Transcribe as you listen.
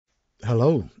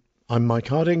Hello, I'm Mike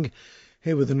Harding,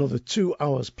 here with another 2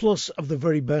 hours plus of the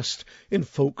very best in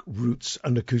folk, roots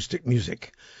and acoustic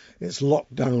music. It's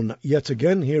lockdown yet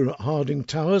again here at Harding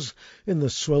Towers in the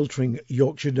sweltering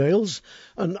Yorkshire Dales.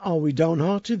 And are we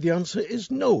downhearted? The answer is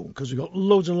no, because we've got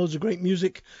loads and loads of great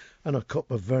music and a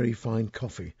cup of very fine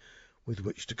coffee with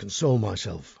which to console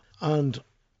myself. And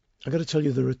I've got to tell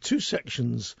you, there are two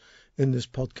sections in this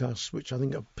podcast which I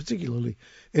think are particularly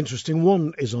interesting.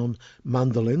 One is on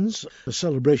mandolins, a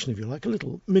celebration, if you like, a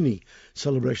little mini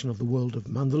celebration of the world of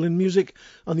mandolin music,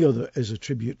 and the other is a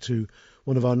tribute to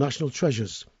one of our national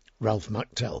treasures, Ralph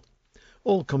McTell.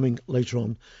 All coming later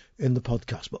on in the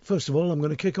podcast. But first of all, I'm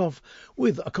going to kick off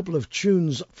with a couple of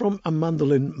tunes from a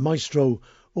mandolin maestro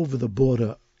over the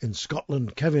border in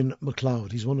Scotland, Kevin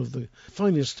MacLeod. He's one of the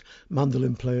finest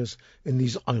mandolin players in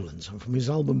these islands. And from his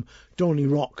album Dorney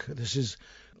Rock, this is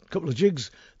a couple of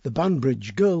jigs, the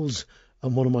Banbridge Girls,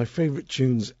 and one of my favourite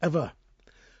tunes ever,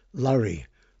 Larry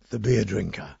the Beer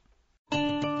Drinker.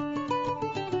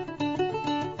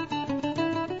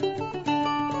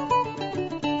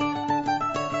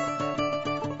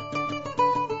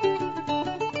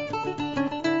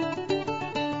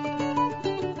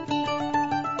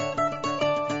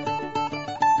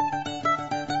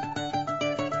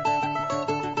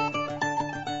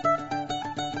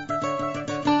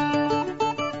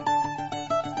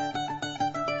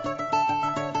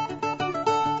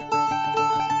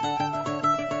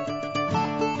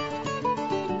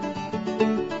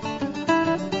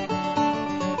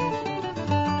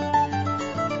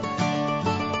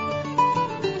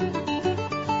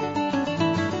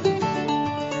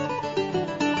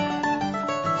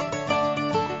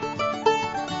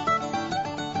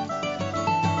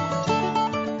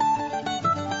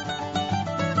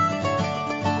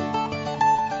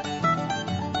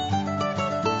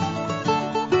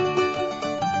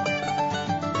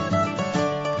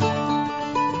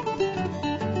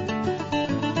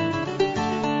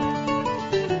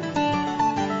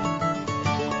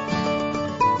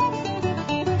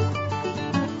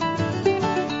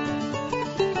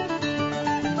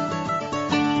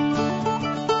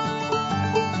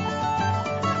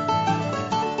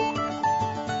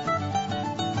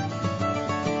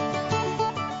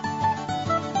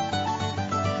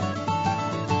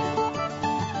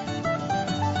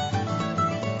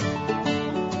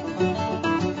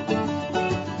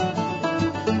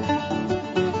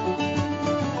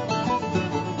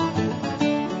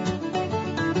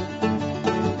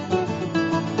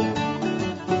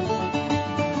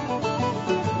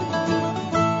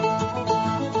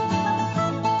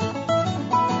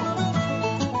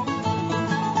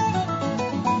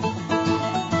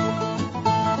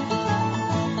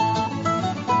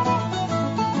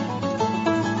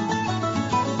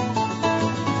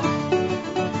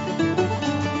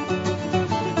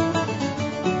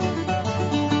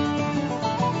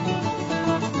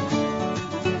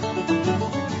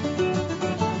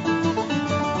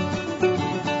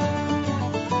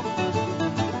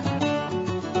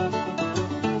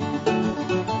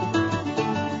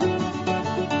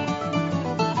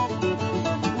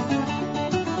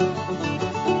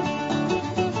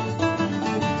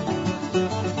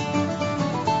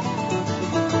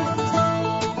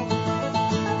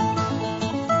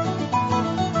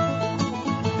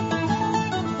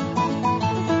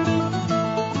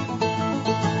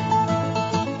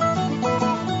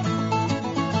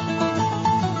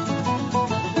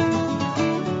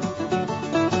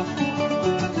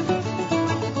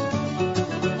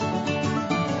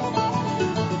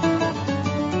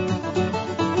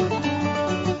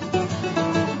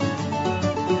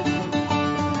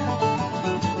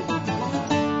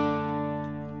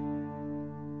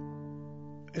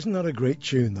 Isn't that a great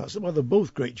tune? Well, they're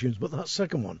both great tunes, but that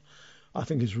second one I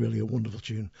think is really a wonderful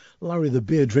tune. Larry the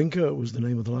Beer Drinker was the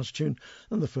name of the last tune,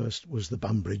 and the first was the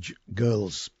Banbridge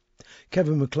Girls.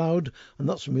 Kevin MacLeod, and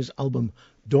that's from his album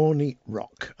Dorney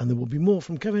Rock. And there will be more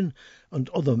from Kevin and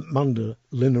other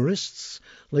mandolinerists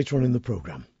later on in the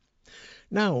programme.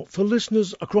 Now, for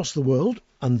listeners across the world,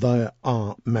 and there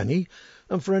are many,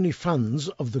 and for any fans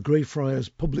of the Greyfriars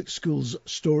Public Schools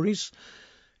stories,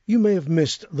 you may have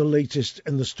missed the latest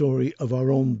in the story of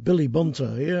our own Billy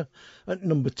Bunter here at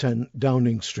number 10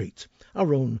 Downing Street,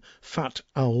 our own fat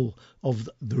owl of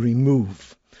the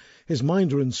Remove. His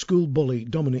minder and school bully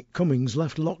Dominic Cummings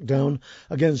left lockdown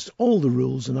against all the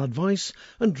rules and advice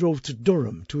and drove to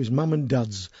Durham to his mum and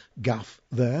dad's gaff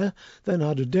there, then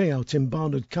had a day out in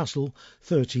Barnard Castle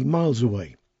 30 miles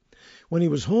away. When he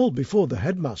was hauled before the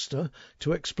headmaster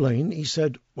to explain, he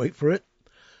said, wait for it,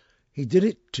 he did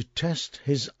it to test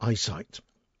his eyesight.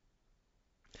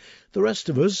 The rest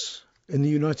of us, In the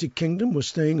United Kingdom, we're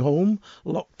staying home,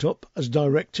 locked up as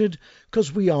directed, 'cause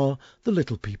we are the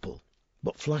little people.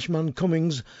 But Flashman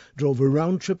Cummings drove a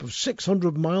round trip of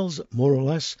 600 miles, more or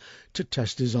less, to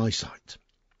test his eyesight.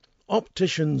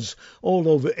 Opticians all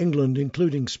over England,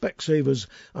 including Specsavers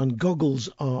and Goggles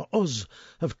R Us,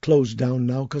 have closed down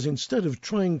now because instead of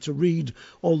trying to read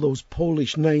all those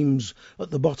Polish names at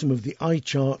the bottom of the eye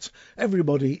chart,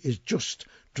 everybody is just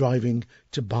driving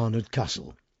to Barnard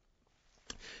Castle.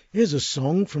 Here's a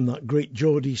song from that great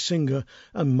Geordie singer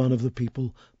and man of the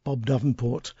people, Bob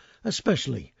Davenport,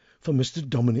 especially for Mr.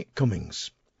 Dominic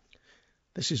Cummings.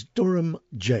 This is Durham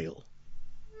Jail.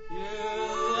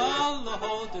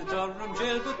 Durham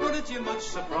jail, but would it you much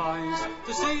surprise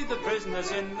to see the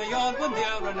prisoners in the yard when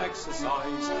they're on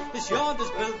exercise? This yard is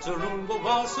built to rule the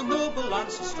walls so noble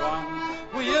and so strong.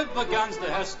 We have against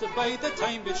the Hester by the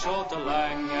time bit short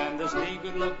along, and there's nae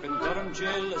good luck in Durham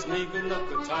jail, there's nae good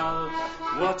luck at all.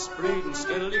 What's breeding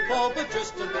skilly for but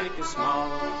just to make you small?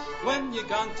 When you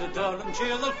gone to Durham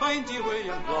jail, they'll find you a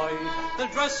employ. They'll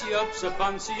dress you up so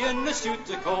fancy in a suit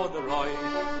of corduroy.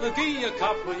 They'll give you a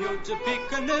cap for you to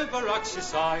pick and never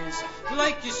exercise.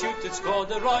 Like you suited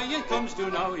corduroy, it comes to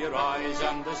now your eyes.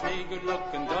 And there's nae good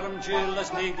luck in Durham jail,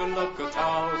 there's nae good luck at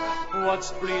all.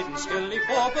 What's breeding skilly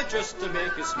for but just to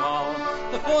make you small?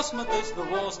 The forcement is the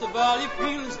worst of all your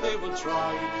feelings they will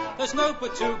try. There's no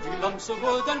but 2 lumps of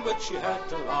wood on which you had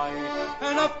to lie.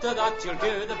 And after that you'll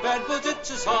get the bed, but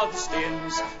it's as hard as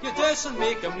stins. You daresn't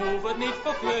make a move at need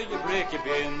for fear you break your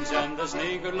bins. And there's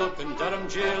nae good luck in Durham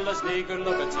jail, there's nae good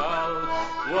luck at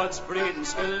all. What's breeding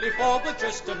skilly for but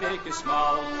just to make you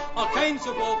small? All kinds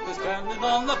of workers standing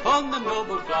on upon the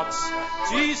noble flats,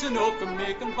 cheese and oakum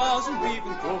making bars and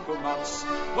weaving cocoa mats.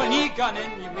 When ye gone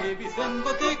in you may be thin,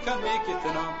 but they can make you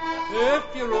thinner.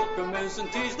 If your oakum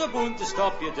isn't teased, they're bound to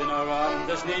stop your dinner. And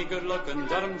there's nae good luck in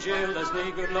Durham jail, there's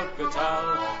nae good luck at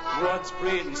all. What's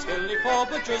breeding skilly for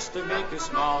but just to make you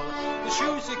small? The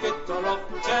shoes you get are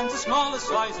often 10s, the smallest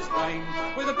size is 9,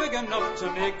 with a big enough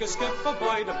to make a skip for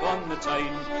boyd upon the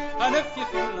Tyne. And if you're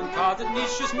feeling carded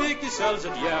niche, just make yourselves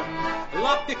at yam.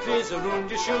 Lap your craze around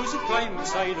your shoes and climb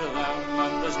inside of them.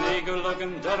 And there's nae good luck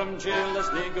in Durham jail,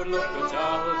 there's nae good luck at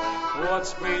all.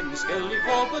 What's breeding skilly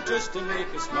for but just to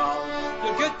make you small?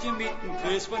 You'll get your meeting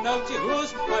place when out your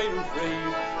hose and fire and free.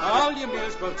 All your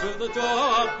meals brought to the door,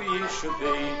 happy you should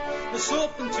be. The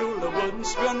soap and tool, the wooden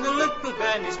spoon, the little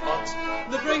penny's pot.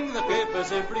 They bring the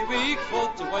papers every week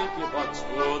for to wipe your butts.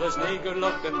 Oh, there's nae good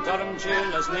luck in Durham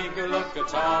jail, there's nae good luck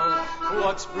at all.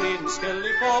 What's breeding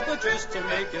skilly for but just to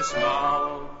make you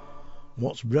small?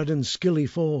 What's bread and skilly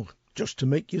for? Just to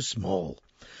make you small.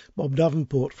 Bob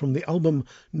Davenport from the album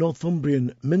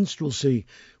Northumbrian Minstrelsy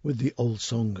with the old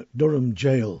song Durham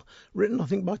Jail, written I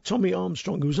think by Tommy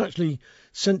Armstrong, who was actually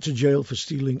sent to jail for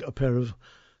stealing a pair of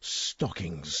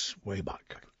stockings way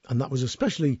back. And that was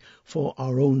especially for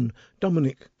our own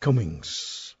Dominic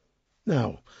Cummings.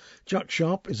 Now, Jack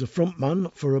Sharp is a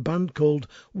frontman for a band called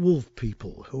Wolf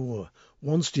People, who were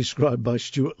once described by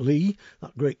Stuart Lee,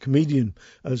 that great comedian,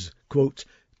 as, quote,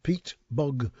 peat,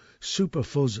 bog,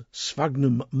 superfuzz,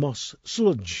 sphagnum, moss,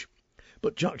 sludge.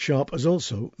 But Jack Sharp has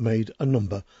also made a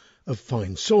number of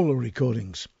fine solo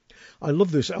recordings. I love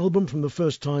this album from the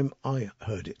first time I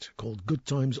heard it, called Good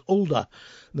Times Older.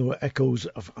 There were echoes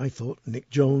of, I thought, Nick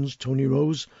Jones, Tony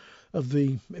Rose, of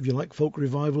the, if you like, folk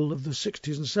revival of the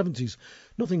 60s and 70s.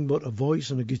 Nothing but a voice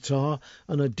and a guitar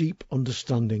and a deep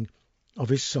understanding of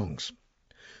his songs.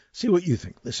 See what you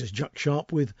think. This is Jack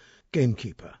Sharp with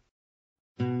Gamekeeper.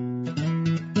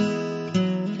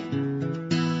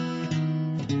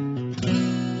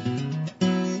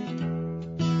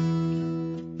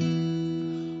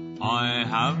 I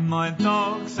have my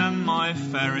dogs and my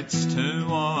ferrets too,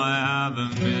 oh, I have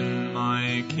them in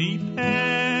my keeping,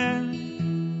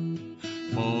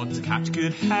 for to catch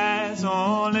good hares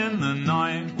all in the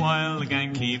night while the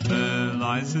gamekeeper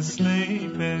lies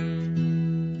asleeping.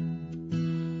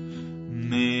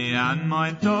 Me and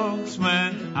my dogs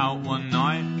went out one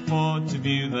night for to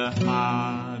view the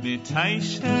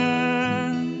habitation.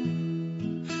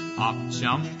 Up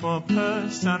jumped a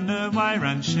puss and away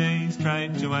ran she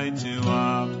straight away to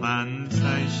our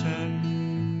plantation.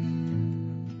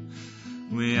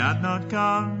 We had not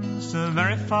gone so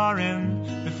very far in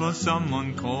before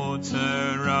someone caught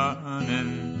her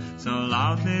running. So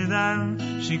loudly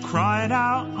then she cried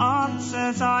out, "On,"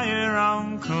 says I, "your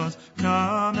uncle's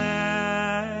coming."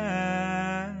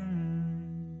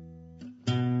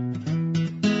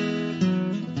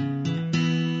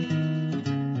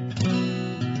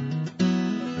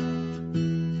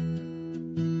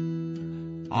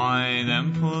 I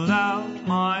then pulled out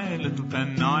my little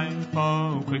penknife,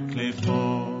 oh, quickly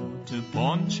for to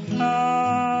watch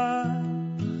her.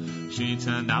 She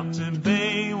turned out to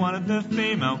be one of the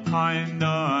female kind.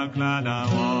 Oh, glad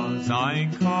I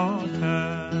caught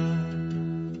her.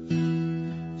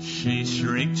 She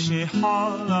shrieked, she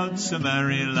hollered so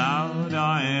very loud,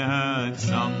 I heard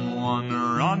someone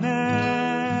running.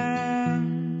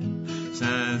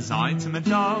 Says I to my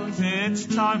dogs, it's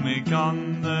time we're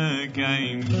gone, the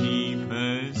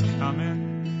gamekeeper's coming.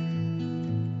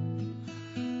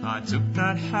 I took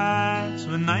that hare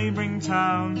to a neighbouring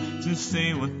town to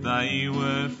see what they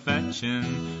were fetching.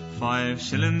 5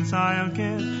 shillings I'll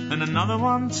give, and another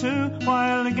one too,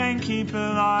 while the gamekeeper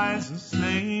lies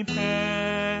sleeping.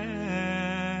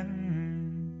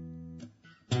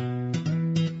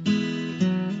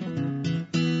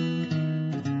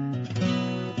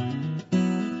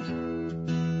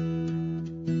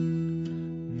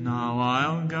 Now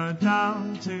I'll go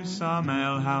down to some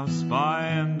alehouse by,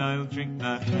 and I'll drink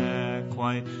that hare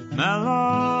quite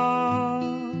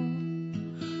mellow.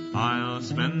 I'll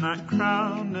spend that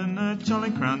crown and a jolly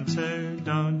crown too.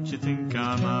 Don't you think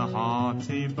I'm a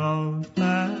hearty bold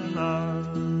fellow?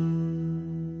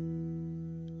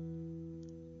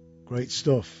 Great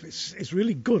stuff. It's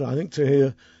really good, I think, to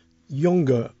hear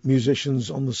younger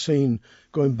musicians on the scene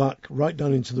going back right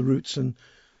down into the roots and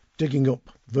digging up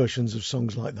versions of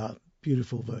songs like that.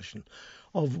 Beautiful version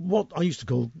of what I used to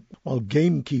call, while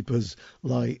gamekeepers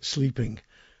lie sleeping.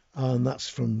 And that's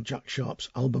from Jack Sharp's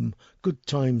album Good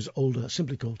Times Older,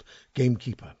 simply called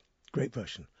Gamekeeper. Great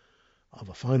version of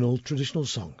a fine old traditional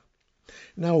song.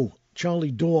 Now,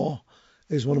 Charlie Dore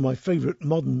is one of my favourite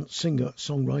modern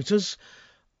singer-songwriters.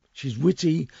 She's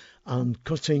witty and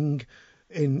cutting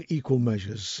in equal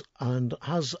measures and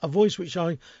has a voice which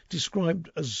I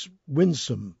described as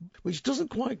winsome, which doesn't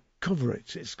quite cover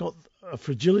it. It's got a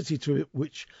fragility to it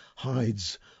which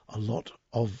hides a lot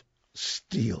of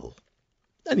steel.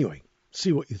 Anyway,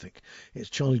 see what you think. It's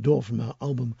Charlie Dore from her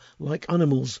album Like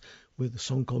Animals with a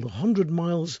song called 100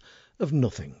 Miles of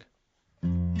Nothing.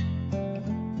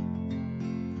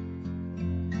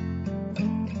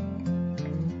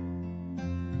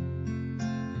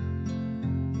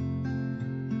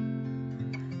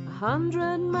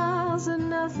 100 miles of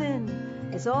nothing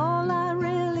is all I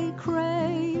really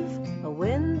crave. A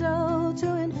window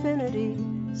to infinity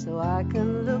so I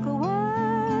can look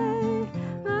away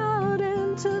out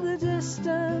into the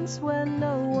distance where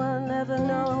no one ever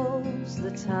knows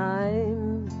the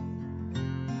time.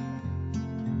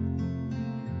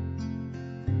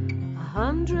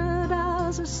 100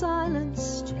 hours of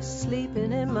silence just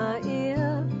sleeping in my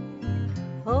ear.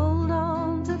 Hold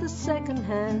on to the second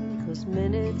hand, 'cause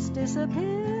minutes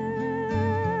disappear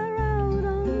out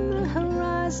on the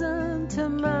horizon to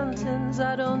mountains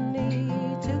I don't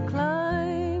need to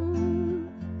climb.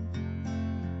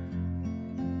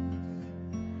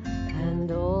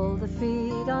 And all the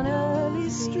feet on early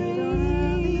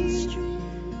street,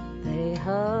 they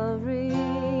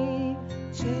hurry,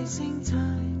 chasing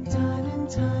time, time and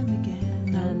time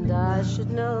again. And I should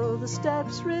know the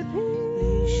steps repeat.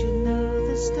 They should know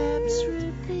the steps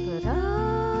repeat. But I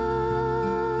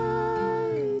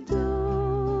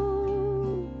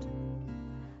don't.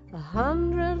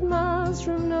 100 miles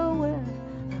from nowhere,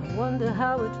 I wonder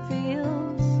how it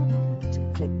feels to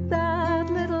click that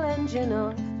little engine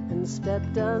off and step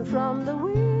down from the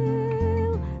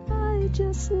wheel. I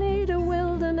just need a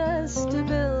wilderness to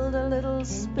build a little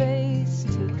space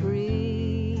to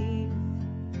breathe.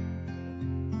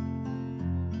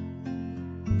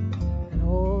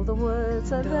 All the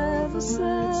words I've ever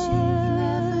said,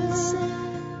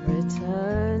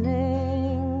 returning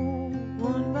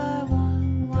one by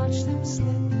one, watch them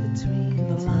slip between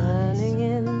the lines, turning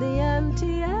in the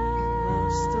empty air,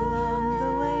 lost along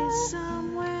the way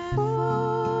somewhere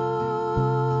falling.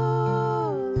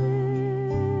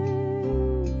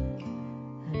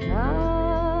 And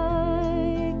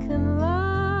I can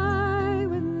lie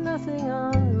with nothing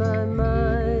on my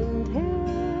mind here.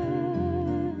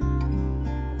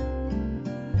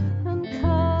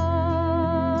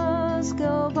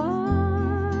 Go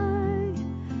by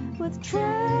with trains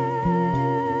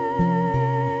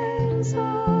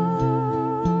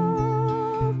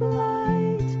of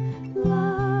light,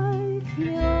 like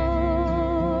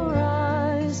your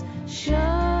eyes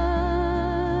shining.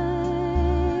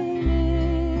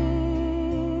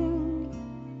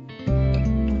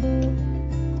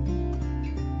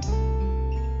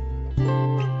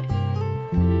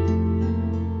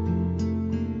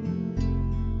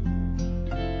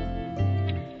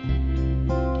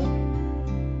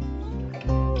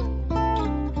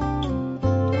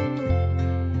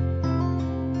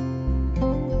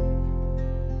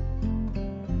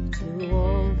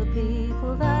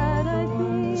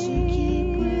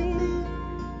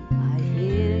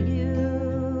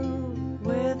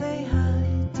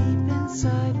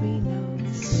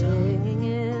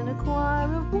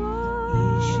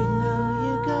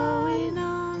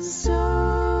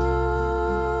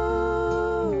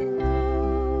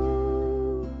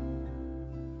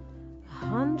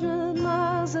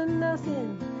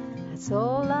 It's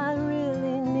all I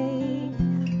really need,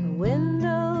 a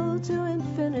window to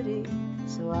infinity,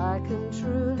 so I can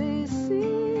truly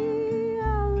see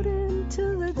out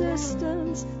into the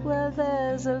distance where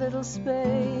there's a little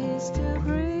space to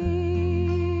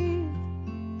breathe.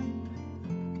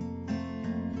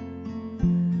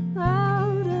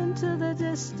 Out into the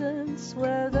distance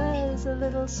where there's a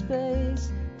little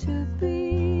space to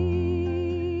be.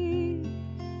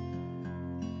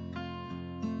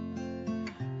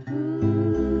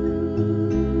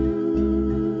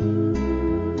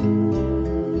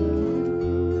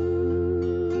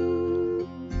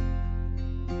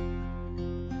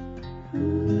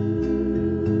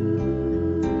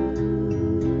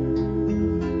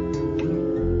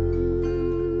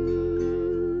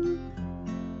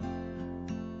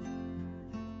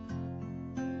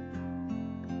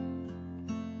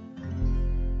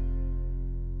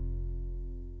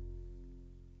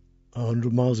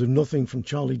 Miles of Nothing from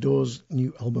Charlie Dawes'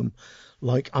 new album,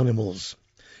 Like Animals.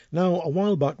 Now, a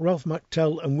while back, Ralph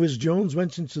McTell and Whiz Jones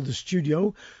went into the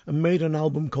studio and made an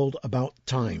album called About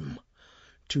Time.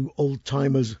 Two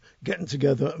old-timers getting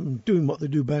together and doing what they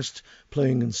do best,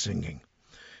 playing and singing.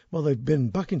 Well, they've been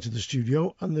back into the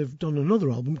studio and they've done another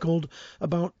album called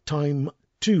About Time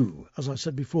 2. As I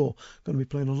said before, going to be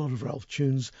playing a lot of Ralph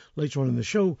tunes later on in the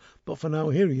show, but for now,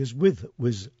 here he is with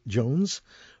Whiz Jones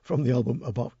from the album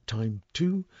About Time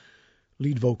 2,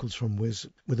 lead vocals from Whiz,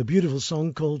 with a beautiful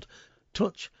song called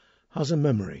Touch Has a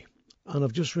Memory. And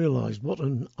I've just realised what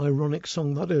an ironic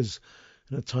song that is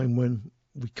in a time when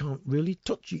we can't really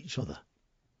touch each other.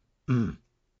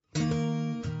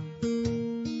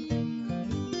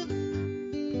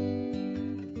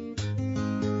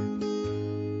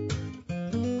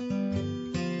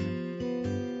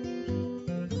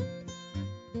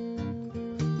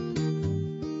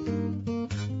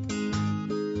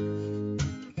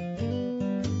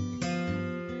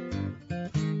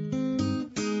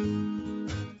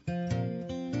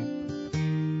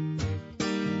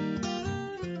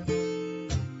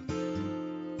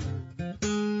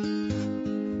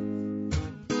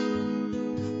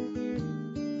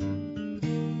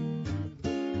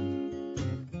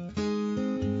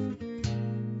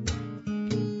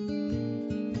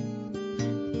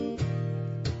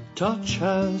 Touch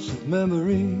has a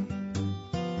memory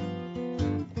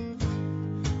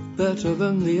better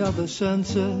than the other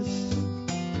senses.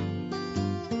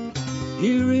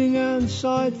 Hearing and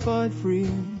sight fight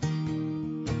free.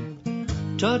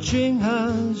 Touching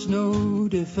has no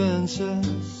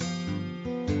defenses.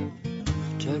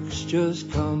 Textures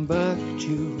come back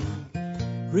to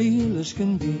real as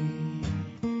can be.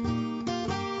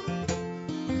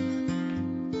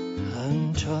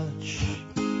 And touch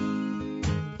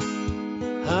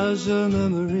has a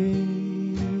memory.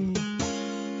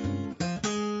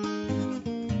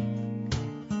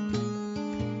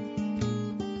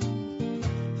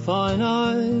 Fine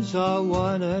eyes are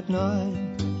wide at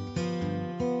night.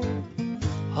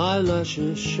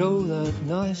 Eyelashes show that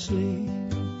nicely.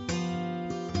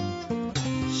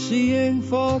 Seeing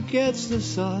forgets the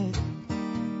sight.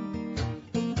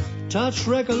 Touch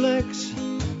recollects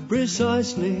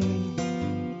precisely.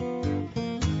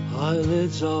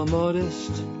 Eyelids are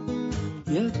modest,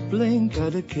 yet blink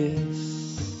at a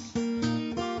kiss.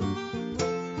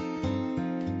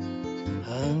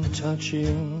 And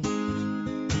touching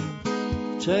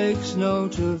takes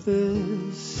note of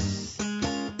this.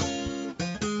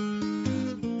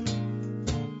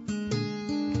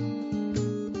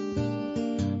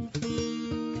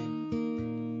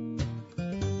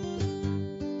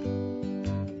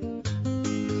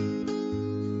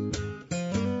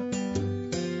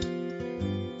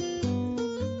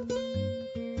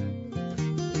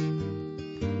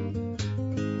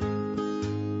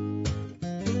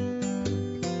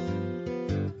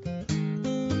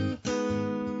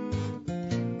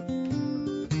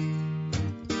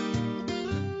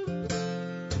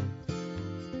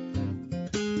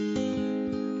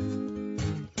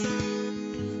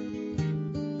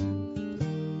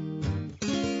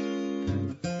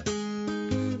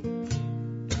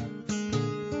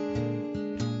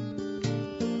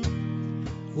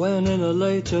 When in a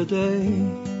later day,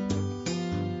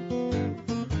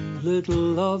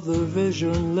 little of the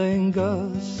vision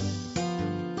lingers,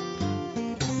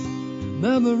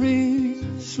 memory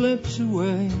slips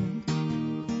away,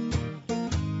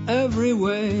 every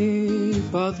way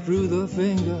but through the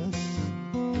fingers.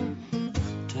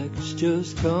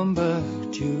 Textures come back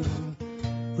to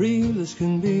real as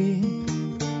can be,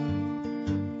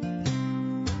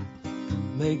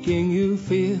 making you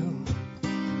feel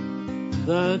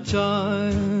that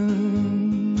time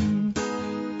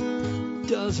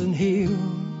doesn't heal.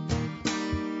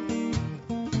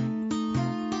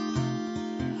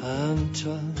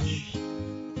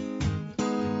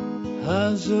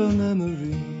 has a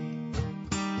memory.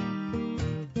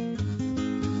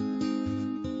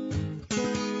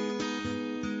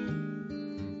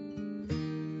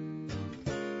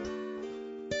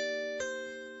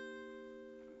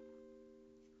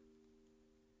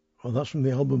 Well, that's from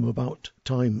the album About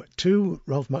Time 2,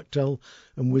 Ralph McTell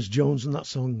and Wiz Jones, and that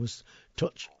song was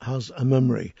Touch Has a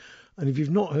Memory. And if you've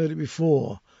not heard it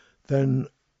before, then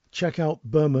check out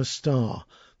Burma Star,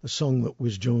 the song that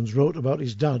Wiz Jones wrote about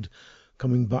his dad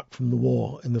coming back from the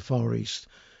war in the Far East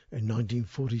in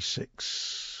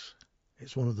 1946.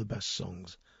 It's one of the best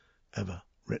songs ever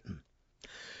written.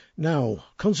 Now,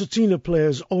 concertina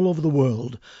players all over the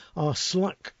world are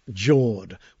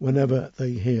slack-jawed whenever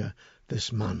they hear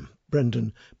this man,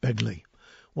 Brendan Begley,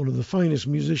 one of the finest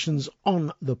musicians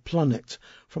on the planet,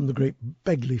 from the great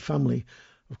Begley family,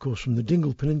 of course, from the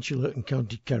Dingle Peninsula in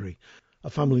County Kerry, a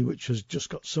family which has just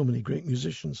got so many great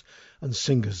musicians and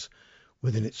singers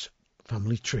within its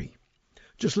family tree.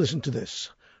 Just listen to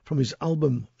this from his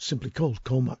album simply called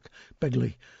Cormac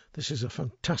Begley. This is a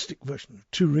fantastic version of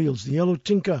two reels, The Yellow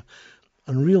Tinker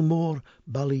and Reel More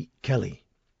Ballykelly.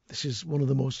 This is one of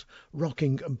the most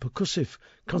rocking and percussive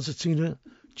concertina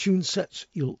tune sets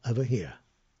you'll ever hear.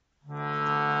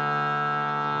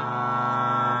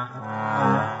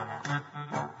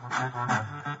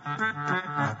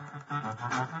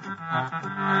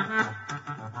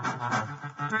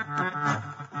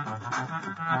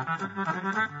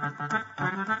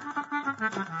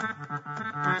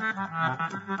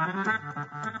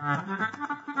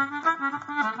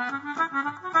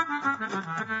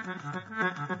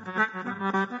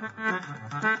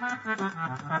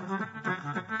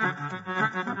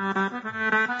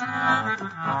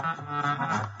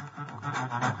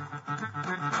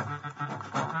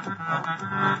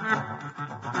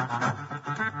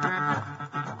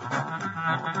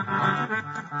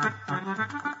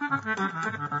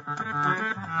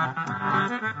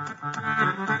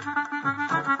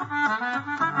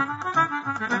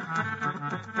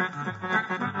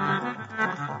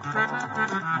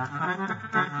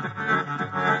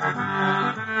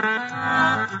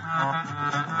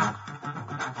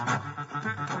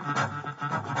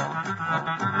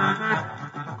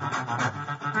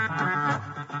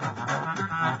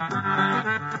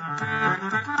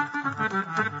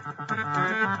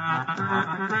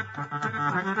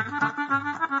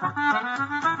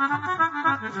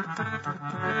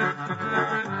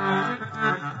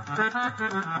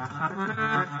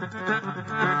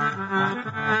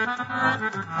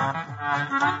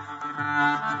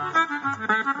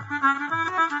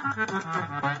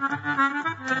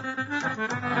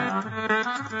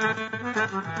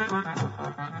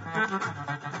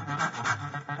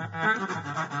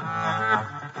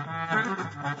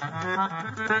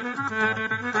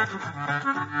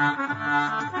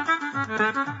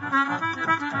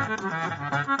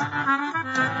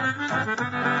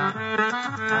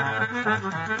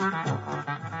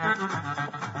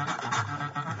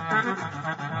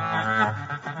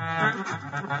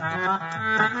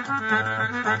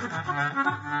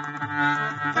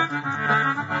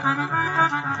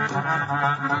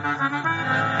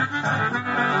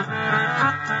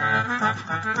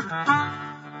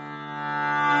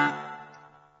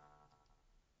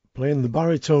 Playing the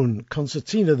baritone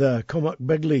concertina there, Cormac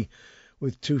Begley,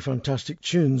 with two fantastic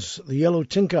tunes, The Yellow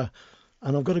Tinker,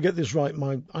 and I've got to get this right,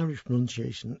 my Irish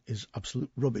pronunciation is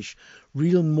absolute rubbish,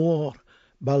 Reel More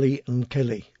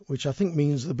Ballykelly, which I think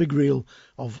means the big reel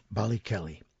of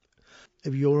Ballykelly.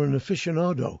 If you're an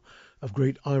aficionado of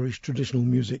great Irish traditional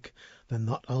music, then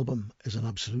that album is an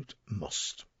absolute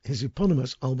must. His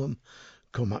eponymous album,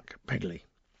 Cormac Begley.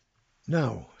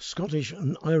 Now, Scottish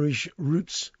and Irish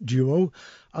roots duo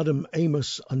Adam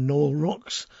Amos and Noel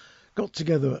Rocks got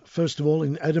together first of all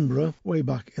in Edinburgh way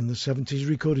back in the 70s,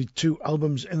 recorded 2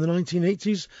 albums in the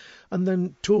 1980s and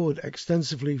then toured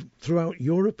extensively throughout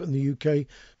Europe and the UK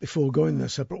before going their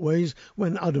separate ways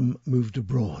when Adam moved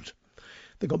abroad.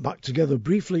 They got back together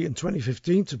briefly in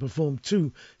 2015 to perform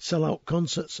 2 sell-out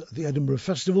concerts at the Edinburgh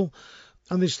Festival,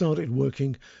 and they started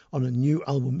working on a new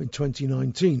album in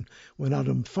 2019 when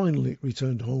Adam finally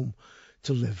returned home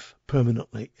to live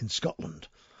permanently in Scotland.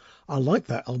 I like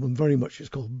that album very much. It's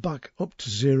called Back Up to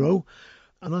Zero,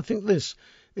 and I think this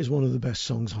is one of the best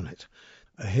songs on it.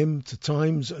 A hymn to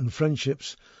times and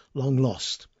friendships long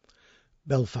lost.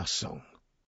 Belfast song.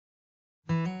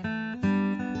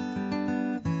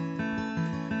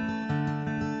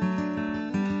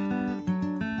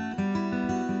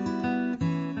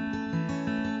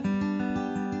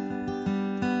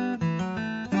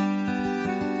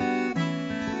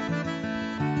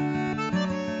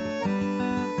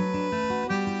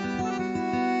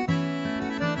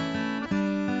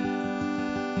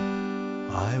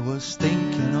 I was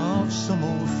thinking of some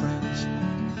old friends,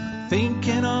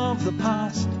 thinking of the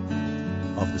past,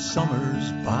 of the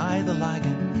summers by the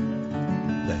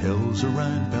Lagan, the hills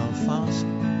around Belfast,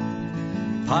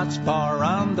 Pat's Bar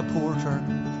and the Porter,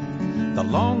 the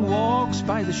long walks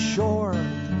by the shore,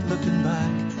 looking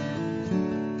back.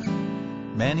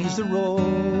 Many's the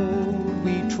road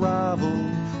we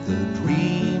travelled, the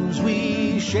dreams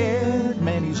we shared.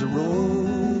 Many's the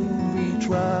road we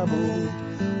travelled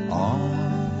on.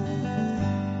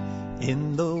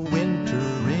 In the winter,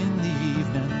 in the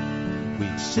evening,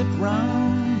 we'd sit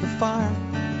round the fire,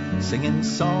 singing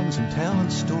songs and telling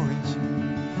stories.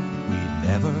 We'd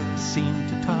never seem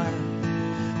to tire.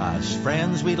 As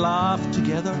friends we'd laugh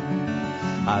together,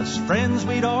 as friends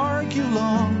we'd argue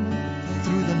long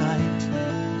through the night.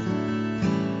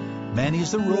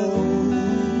 Many's the road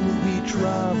we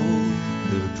travelled,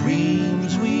 the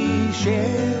dreams we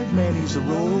shared. Many's the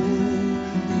road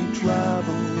we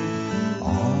travelled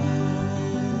on.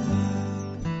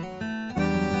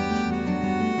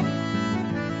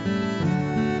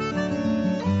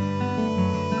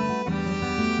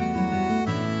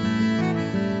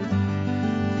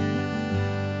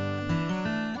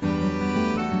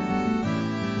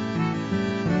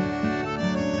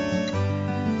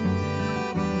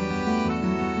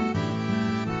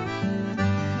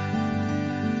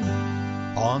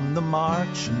 On the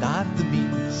march and at the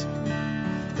meetings,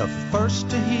 the first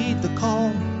to heed the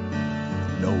call.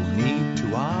 No need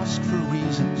to ask for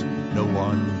reasons, no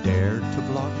one dared to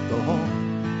block the hall.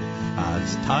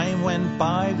 As time went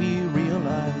by we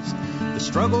realized the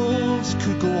struggles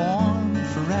could go on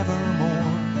forevermore.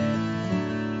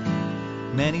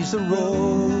 Many's the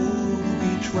road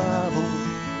we travelled,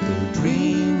 the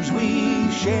dreams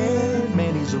we shared.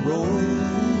 Many's the road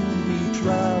we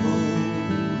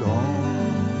travelled on.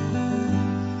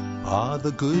 Ah,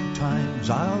 the good times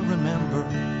I'll remember,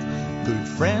 good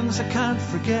friends I can't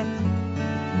forget,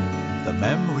 the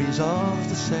memories of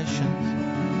the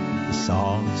sessions, the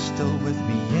songs still with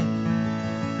me yet.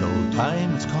 No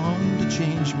time has come to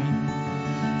change me,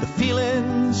 the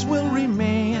feelings will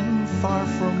remain far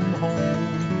from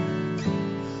home.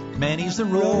 Many's the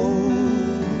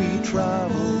road we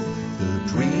travelled, the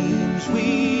dreams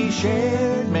we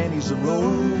shared. Many's the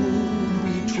road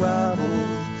we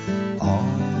travelled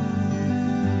on.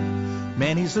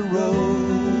 Many's the road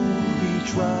we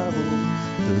travelled,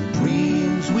 the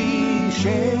dreams we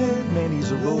shared. Many's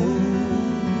the road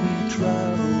we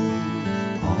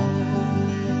travelled on.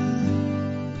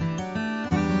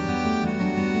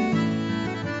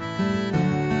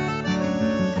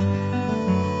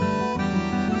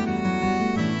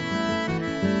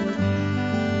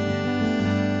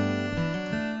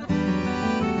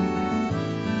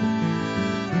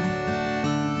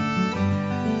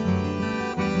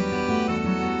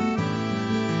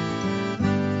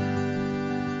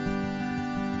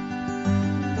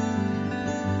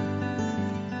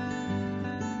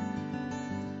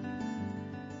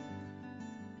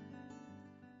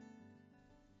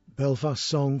 Belfast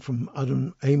song from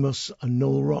Adam Amos and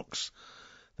Noel Rocks,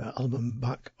 their album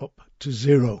Back Up to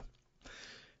Zero.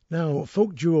 Now,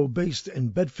 folk duo based in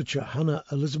Bedfordshire, Hannah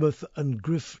Elizabeth and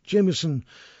Griff Jamieson,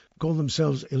 call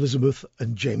themselves Elizabeth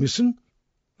and Jamieson,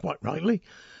 quite rightly,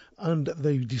 and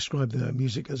they describe their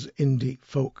music as indie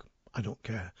folk. I don't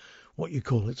care what you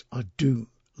call it, I do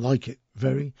like it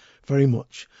very, very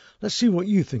much. Let's see what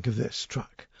you think of this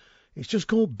track. It's just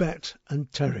called Bet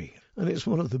and Terry, and it's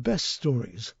one of the best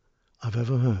stories I've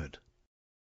ever heard.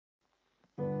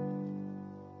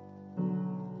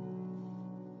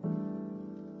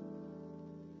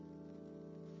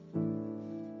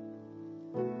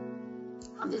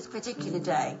 On this particular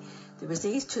day, there was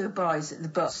these two boys at the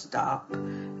bus stop,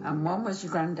 and one was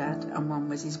your granddad and one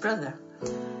was his brother.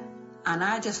 And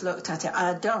I just looked at it.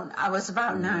 I was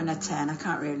about 9 or 10, I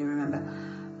can't really remember,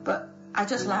 but I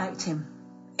just liked him.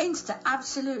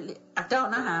 Absolutely, I don't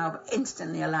know how, but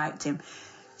instantly I liked him.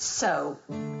 So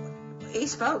he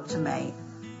spoke to me,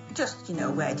 just,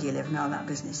 where do you live and all that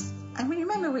business. And we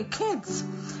remember we were kids.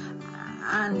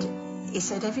 And he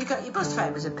said, have you got your bus fare?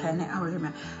 It was a penny, I would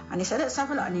remember. And he said, let's have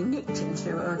a look. And he nicked it and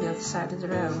threw it over the other side of the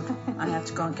road. And I had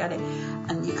to go and get it.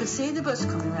 And you could see the bus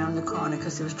coming around the corner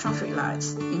because there was traffic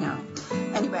lights,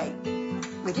 Anyway,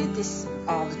 we did this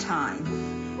all the time.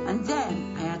 And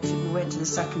then we went to the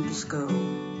secondary school,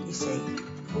 you see,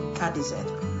 Cadizhead.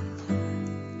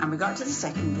 And we got to the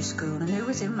secondary school, and who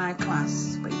was in my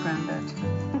class but your granddad?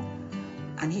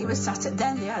 And he was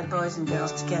then they had boys and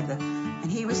girls together,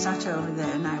 and he was sat over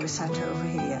there and I was sat over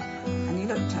here, and he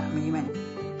looked at me and he went,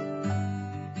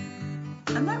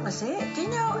 and that was it,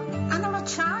 and I'm a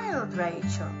child,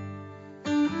 Rachel.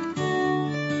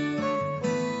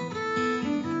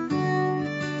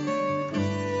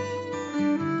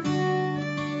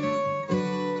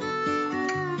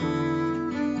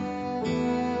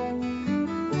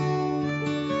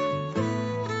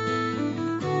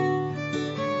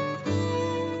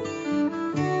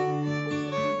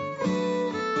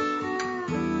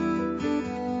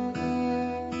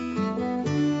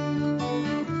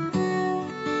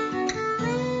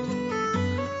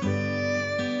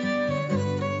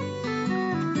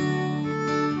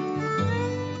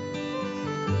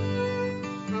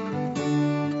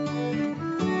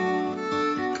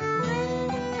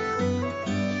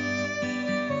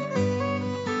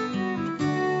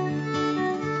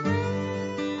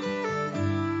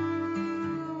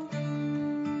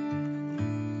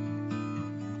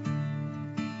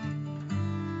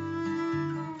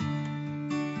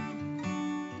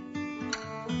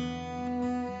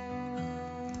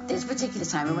 This particular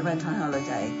time when we went on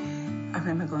holiday, I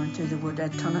remember going through the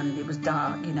Woodhead Tunnel and it was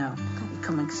dark, you know. He'd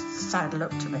come and sidle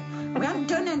up to me. We hadn't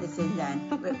done anything then,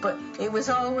 but it was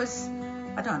always,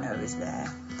 I don't know, it was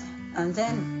there. And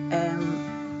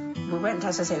then we went,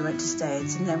 as I say, we went to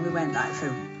Staines, and then we went like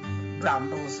for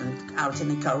rambles and out in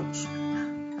the coach,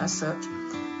 as such,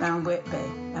 round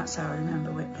Whitby. That's how I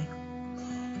remember Whitby.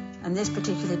 And this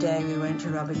particular day we went to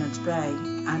Robin Hood's Bay,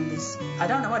 and this, I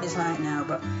don't know what it's like now,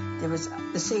 but there was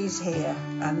the seas here,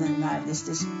 and then like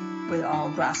this with all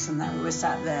grass, and then we were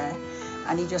sat there,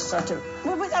 and he just sort of,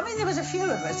 I mean, there was a few of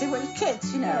us, it was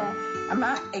kids, you know, and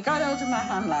he got hold of my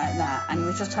hand like that, and he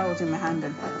was just holding my hand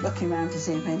and looking around to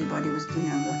see if anybody was, you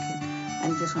know, looking,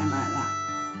 and he just went like that,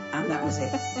 and that was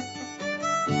it.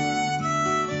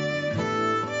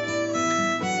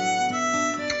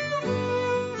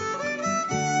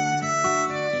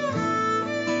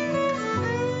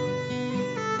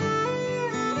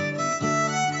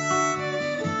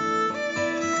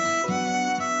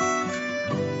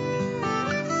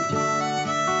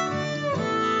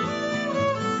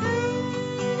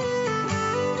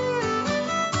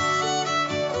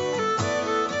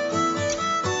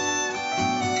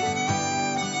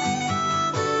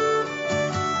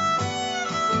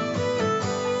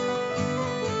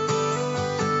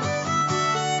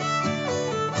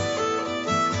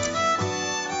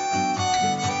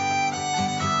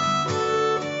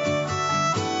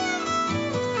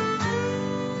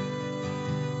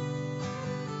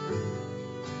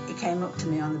 Came up to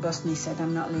me on the bus and he said,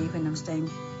 I'm not leaving, I'm staying.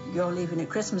 You're leaving at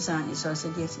Christmas, aren't you? So I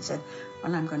said, yes. He said,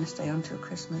 well, I'm going to stay on till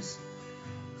Christmas.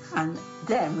 And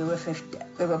then we were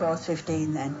both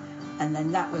 15 then. And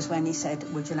then that was when he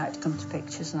said, would you like to come to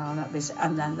pictures and all that?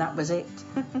 And then that was it.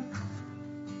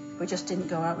 We just didn't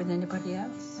go out with anybody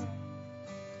else.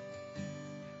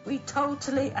 We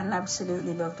totally and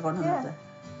absolutely loved one another.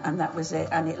 And that was it.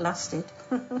 And it lasted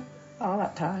all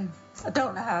that time. I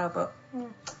don't know how, but...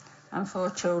 And 4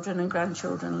 children and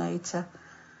grandchildren later.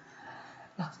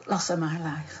 Loss of my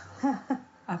life.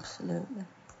 Absolutely.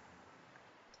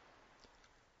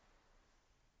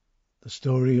 The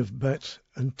story of Bet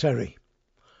and Terry.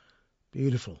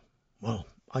 Beautiful. Well,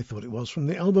 I thought it was from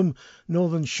the album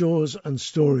Northern Shores and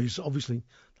Stories. Obviously,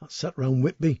 that's set round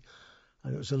Whitby.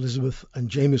 And it was Elizabeth and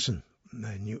Jameson,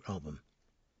 their new album.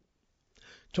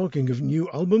 Talking of new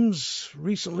albums,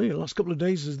 recently, the last couple of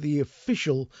days, is the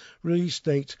official release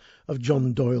date of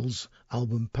John Doyle's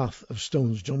album Path of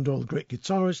Stones. John Doyle, great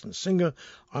guitarist and singer,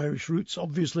 Irish roots,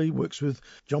 obviously, works with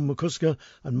John McCusker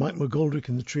and Mike McGoldrick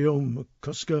in the trio,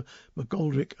 McCusker,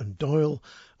 McGoldrick and Doyle,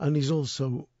 and he's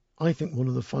also, I think, one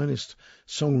of the finest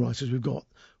songwriters we've got.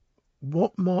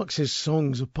 What marks his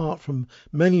songs apart from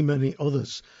many, many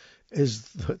others is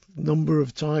the number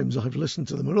of times I've listened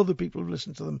to them and other people have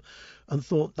listened to them and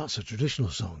thought that's a traditional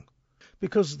song,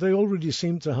 because they already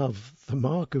seem to have the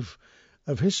mark of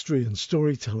history and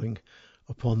storytelling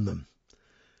upon them.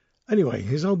 Anyway,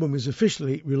 his album is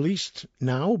officially released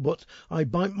now, but I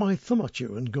bite my thumb at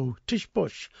you and go, tish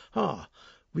bosh,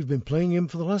 we've been playing him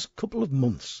for the last couple of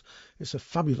months. It's a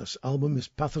fabulous album, it's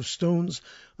Path of Stones,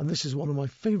 and this is one of my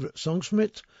favourite songs from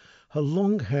it, Her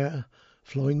Long Hair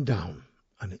Flowing Down.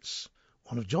 And it's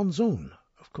one of John's own,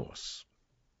 of course.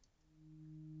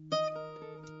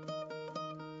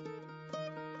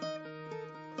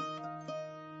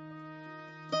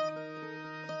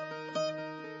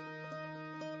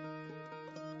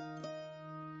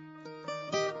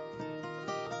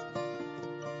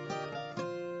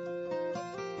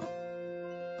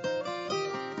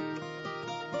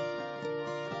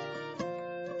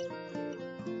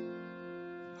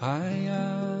 I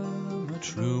am a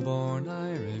true-born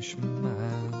Irishman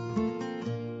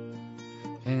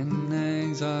in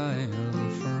exile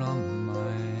from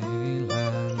my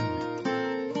land.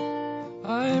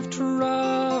 I've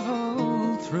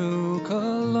travelled through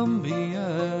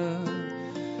Colombia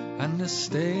and the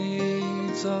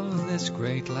states of this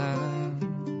great land.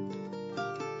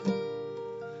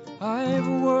 I've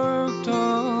worked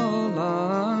all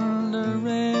on the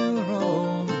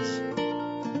railroads,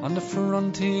 on the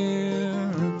frontier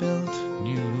built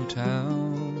new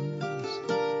towns,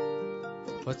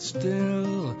 but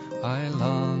still I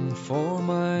long for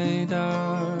my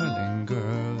darling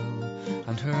girl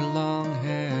and her long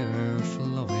hair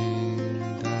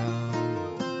flowing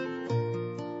down.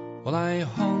 Well, I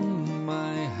hung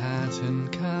my hat in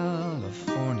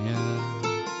California,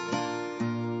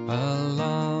 a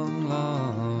long,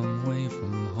 long way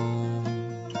from home,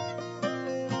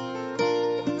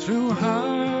 through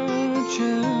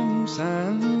hardships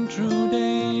and through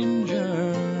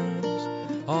dangers,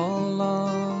 all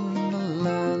along the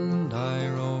land I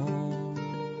roam.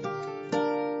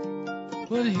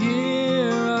 But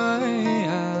here I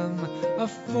am, a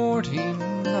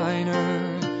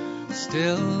 49er,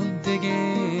 still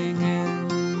digging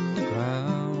in the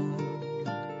ground.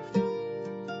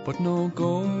 But no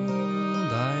gold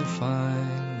I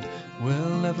find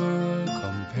will ever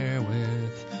compare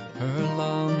with her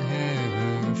long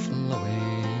hair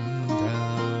flowing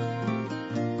down.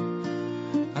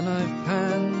 And I've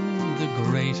panned the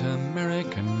great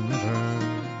American river,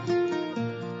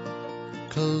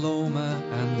 Coloma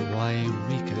and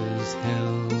Wairika's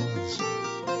hills.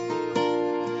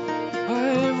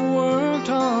 I've worked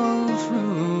all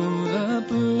through the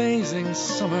blazing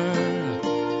summer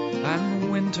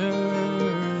and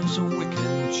winter's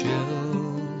wicked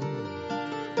chill.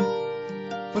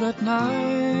 But at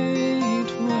night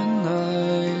when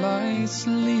I lie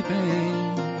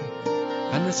sleeping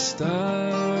and the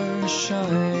stars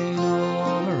shine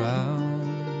all around,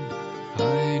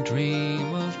 I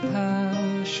dream of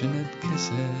passionate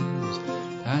kisses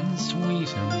and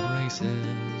sweet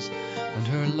embraces and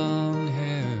her long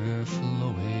hair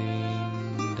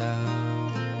flowing down.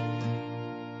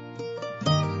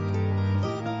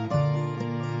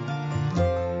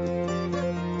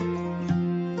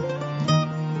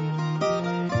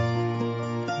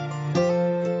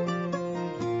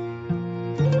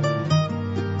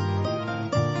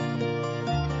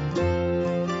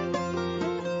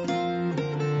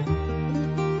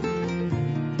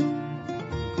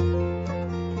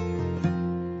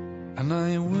 And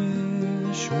I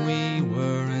wish we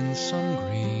were in some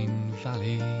green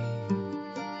valley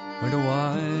where the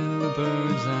wild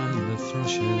birds and the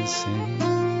thrushes sing,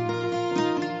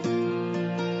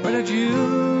 where the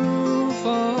dew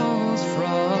falls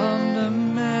from the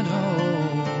meadow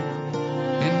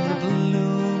in the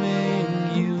blooming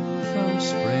youth of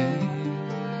spring.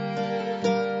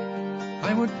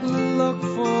 I would pluck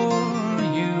for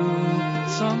you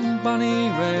some bonny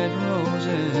red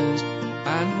roses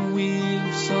and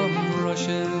weave some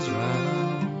rushes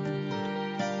round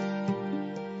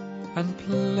and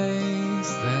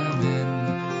place them in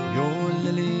your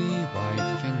lily white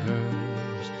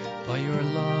fingers by your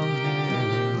long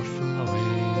hair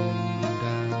flowing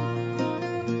down.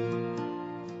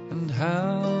 And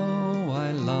how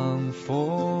I long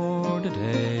for the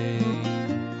day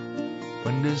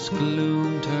when this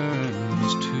gloom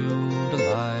turns to the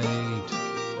light,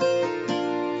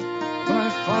 when I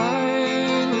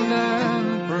find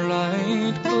that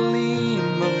bright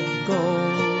gleam of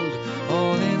gold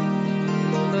all in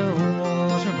the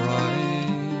water bright.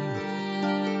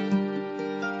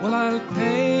 Well, I'll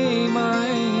pay my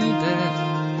debt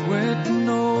with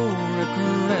no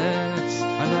regrets,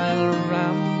 and I'll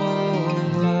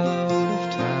ramble out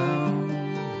of town,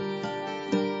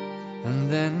 and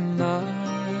then I'll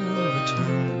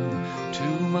return to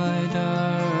my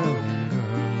darling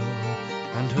girl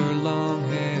and her long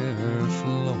hair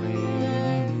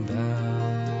flowing down.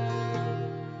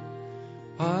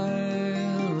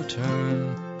 I'll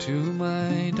return to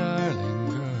my darling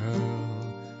girl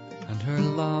and her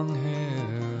long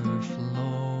hair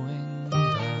flowing down.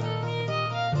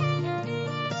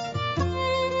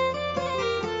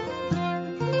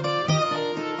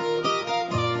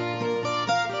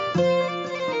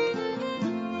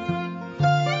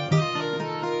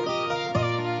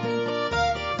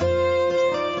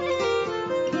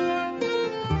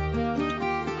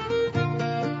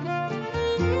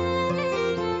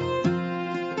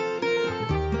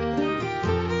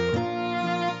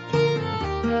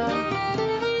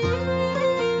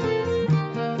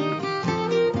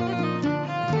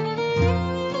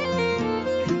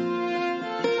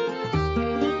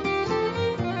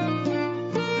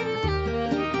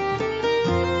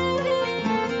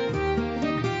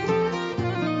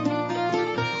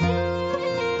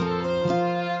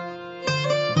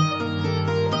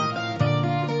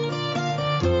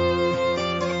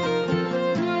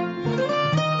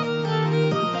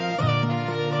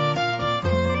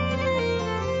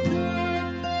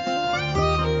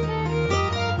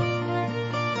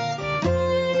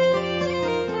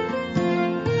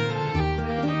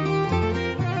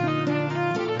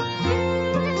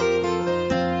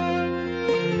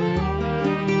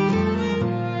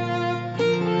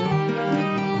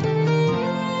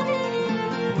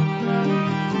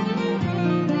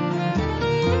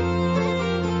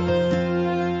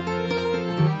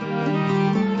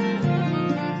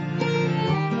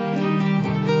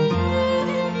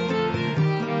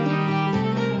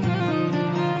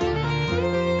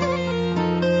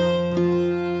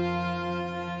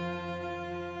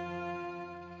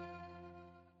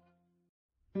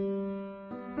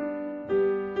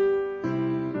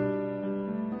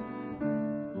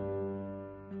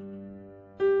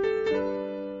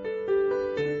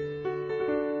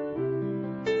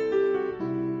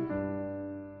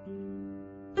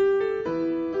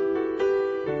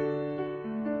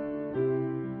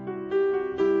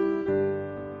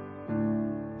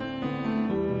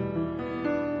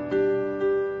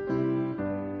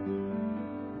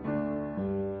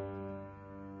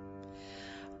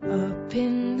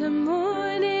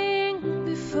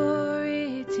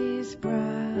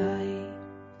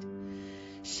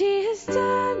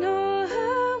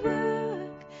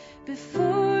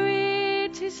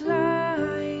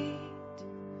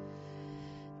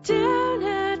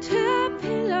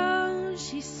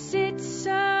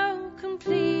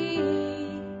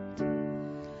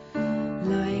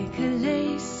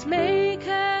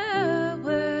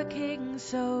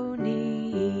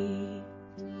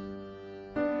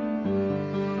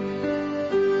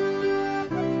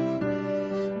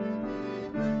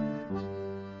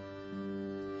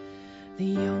 The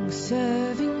young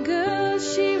serving girl,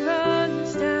 she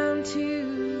runs down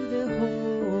to the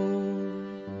hall.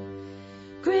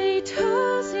 Great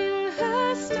holes in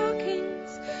her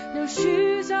stockings, no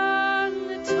shoes on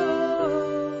at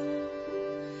all.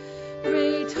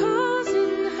 Great holes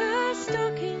in her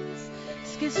stockings,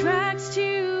 scarce rags to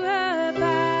her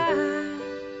back.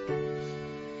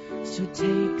 So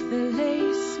take the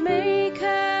lace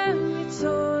maker, it's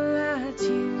all that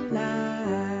you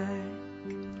lack.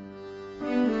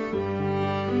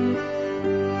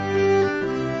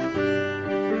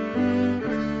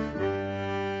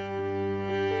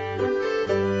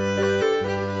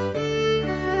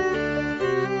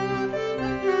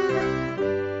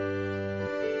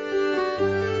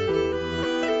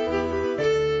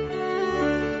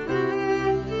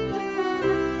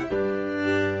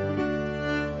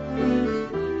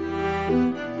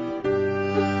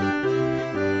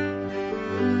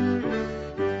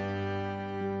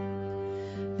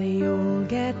 They all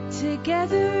get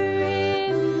together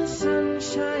in the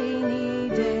sunshiny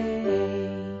day.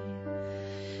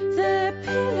 The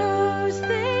pillows,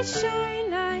 they shine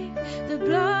like the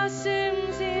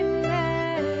blossoms in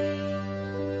May.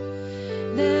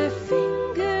 Their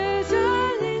fingers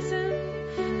are listen,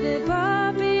 their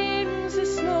bobbins are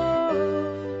small.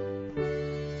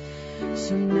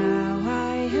 So now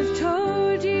I have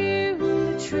told you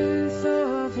the truth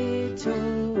of it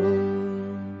all.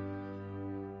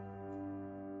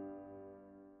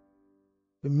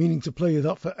 Been meaning to play you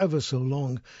that for ever so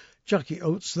long. Jackie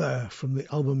Oates there from the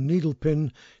album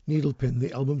Needlepin,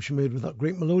 the album she made with that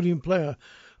great melodeon player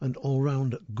and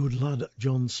all-round good lad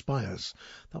John Spires.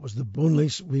 That was the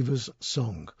Bonelace Weavers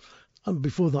song. And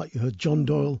before that you heard John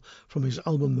Doyle from his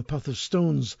album The Path of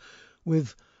Stones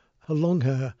with Her Long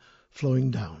Hair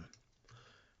Flowing Down.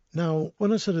 Now,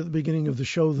 when I said at the beginning of the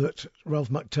show that Ralph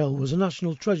McTell was a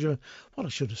national treasure, what I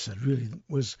should have said really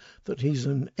was that he's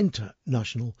an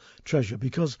international treasure,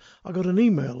 because I got an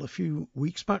email a few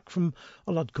weeks back from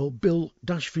a lad called Bill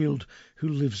Dashfield, who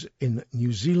lives in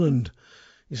New Zealand.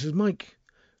 He says, Mike,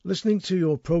 listening to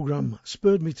your programme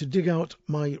spurred me to dig out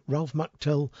my Ralph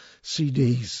McTell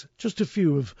CDs, just a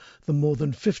few of the more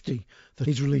than 50 that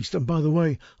he's released. And by the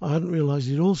way, I hadn't realised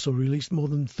he'd also released more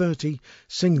than 30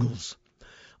 singles.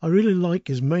 I really like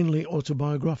his mainly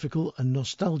autobiographical and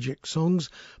nostalgic songs,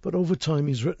 but over time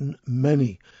he's written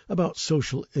many about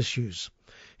social issues.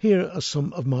 Here are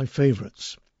some of my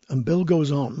favourites. And Bill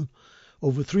goes on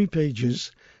over 3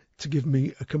 pages to give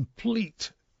me a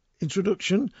complete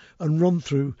introduction and run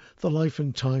through the life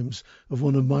and times of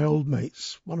one of my old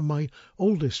mates, one of my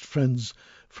oldest friends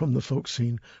from the folk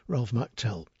scene, Ralph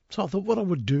McTell. So I thought what I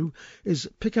would do is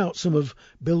pick out some of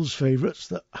Bill's favourites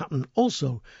that happen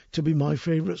also to be my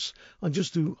favourites and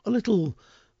just do a little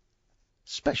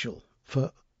special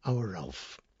for our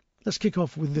Ralph. Let's kick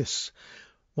off with this,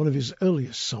 one of his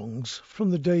earliest songs from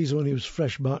the days when he was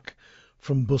fresh back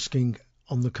from busking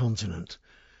on the continent.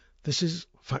 This is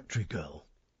Factory Girl.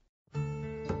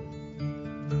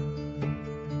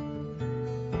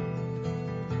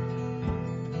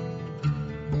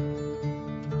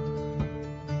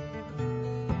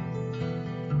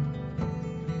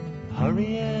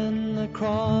 Hurrying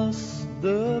across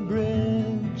the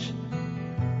bridge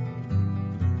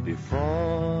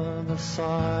before the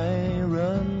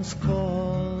sirens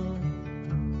call.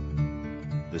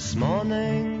 This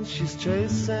morning she's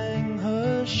chasing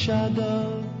her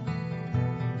shadow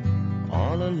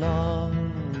all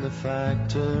along the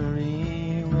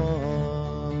factory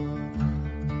wall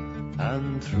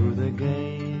and through the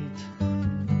gate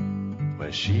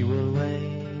where she will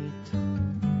wait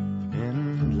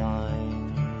in line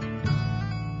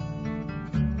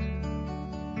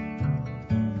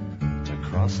to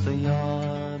cross the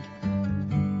yard,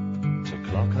 to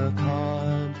clock her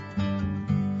card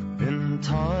in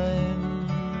time,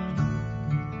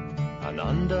 and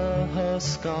under her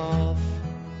scarf,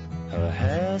 her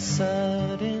hair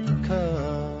set in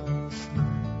curls,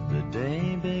 the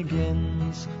day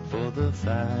begins for the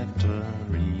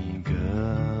factory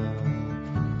girl.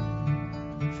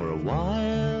 For a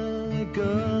while the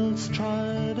girls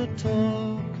try to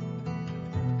talk,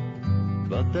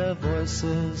 but their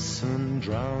voices soon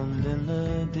drowned in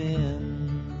the din,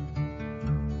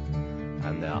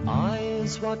 and their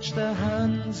eyes watch their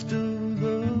hands do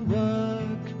the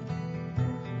work,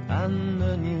 and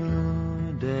the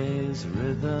new day's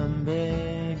rhythm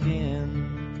begins.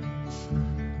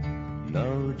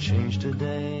 No change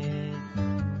today,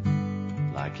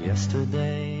 like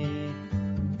yesterday,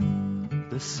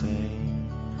 the same.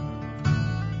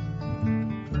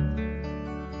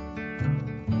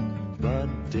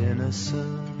 But dinner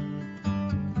soon,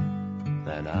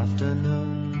 then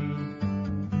afternoon,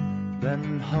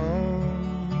 Then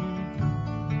home,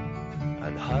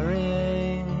 and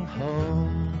hurrying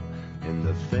home in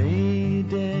the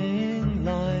fading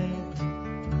light,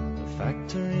 the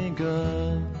factory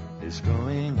girl is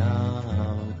going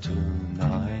out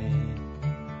tonight.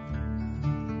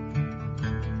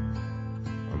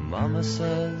 Mama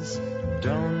says,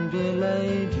 don't be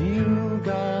late, you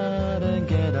gotta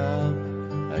get up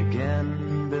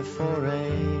again before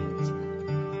 8.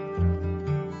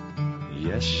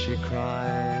 Yes, she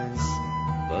cries,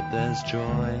 but there's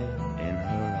joy in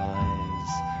her eyes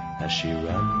as she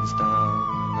runs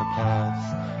down the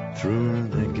path through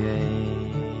the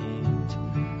gate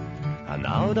and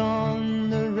out on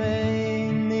the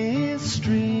rainy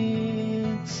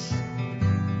streets,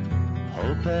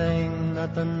 hoping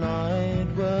that the night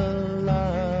will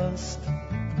last.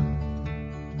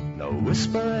 No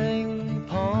whispering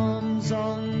palms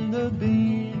on the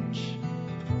beach,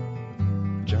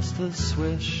 just the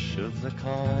swish of the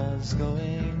cars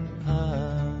going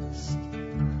past.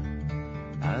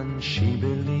 And she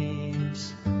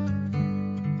believes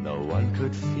no one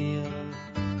could feel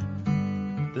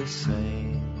the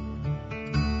same.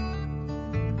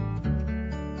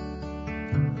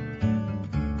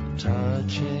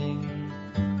 Touching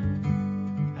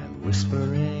and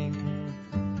whispering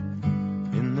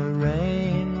in the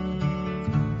rain,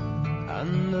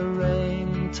 and the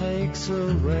rain takes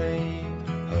away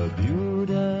her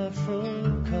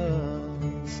beautiful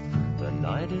curls. The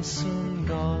night is soon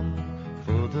gone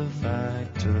for the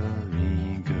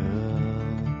factory girl.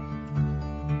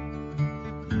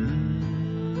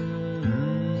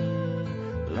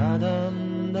 La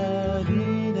dum da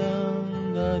dee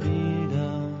dum da dee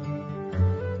dum,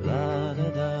 la da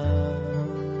da,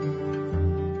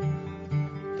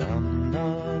 dum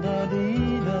da da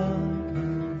dee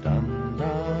dum, dum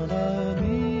da da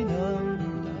dee dum,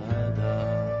 da da,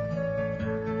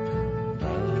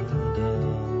 da da.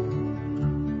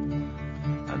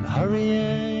 And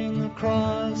hurrying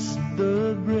across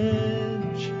the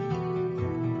bridge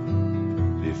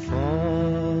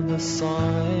before the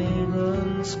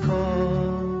sirens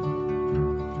call.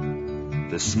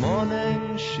 This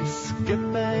morning she's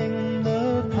skipping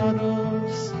the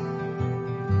puddles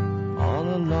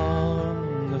all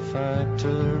along the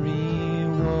factory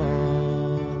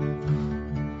wall.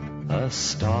 A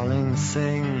starling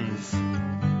sings,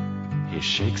 he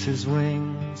shakes his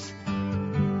wings,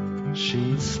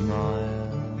 she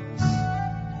smiles.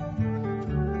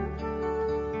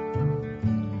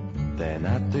 Then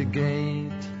at the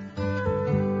gate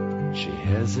she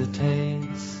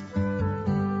hesitates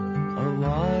a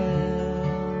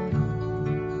while.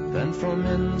 Then from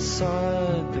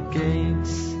inside the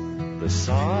gates the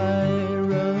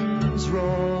sirens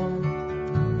roar,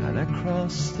 and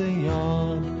across the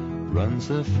yard runs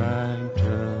the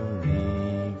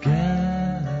factory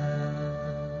girl.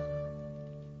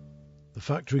 The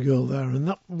Factory Girl there, and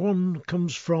that one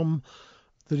comes from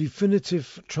the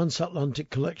Definitive Transatlantic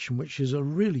Collection, which is a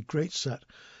really great set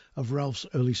of Ralph's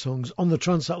early songs on the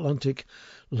Transatlantic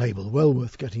label. Well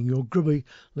worth getting your grubby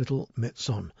little mitts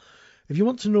on. If you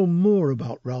want to know more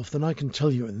about Ralph than I can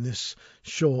tell you in this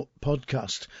short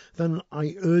podcast, then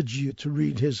I urge you to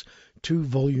read his 2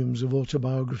 volumes of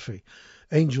autobiography.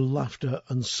 Angel Laughter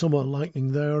and Summer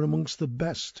Lightning. They are amongst the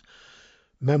best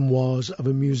memoirs of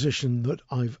a musician that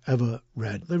I've ever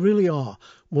read. They really are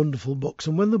wonderful books.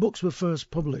 And when the books were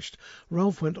first published,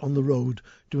 Ralph went on the road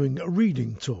doing a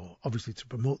reading tour, obviously to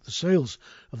promote the sales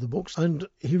of the books, and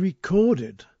he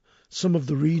recorded some of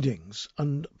the readings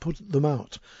and put them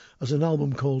out as an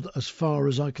album called As Far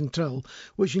As I Can Tell,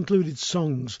 which included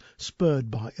songs spurred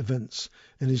by events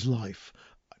in his life.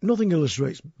 Nothing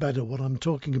illustrates better what I'm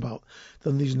talking about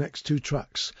than these next 2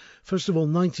 tracks. First of all,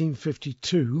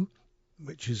 1952,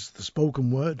 which is the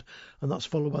spoken word, and that's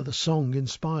followed by the song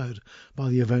inspired by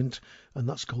the event, and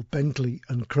that's called Bentley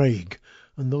and Craig.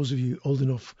 And those of you old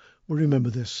enough will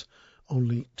remember this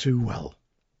only too well.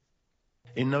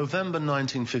 In November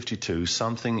 1952,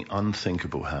 something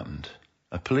unthinkable happened.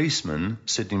 A policeman,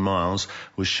 Sidney Miles,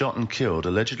 was shot and killed,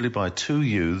 allegedly by 2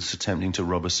 youths attempting to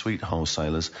rob a sweet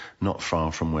wholesaler's not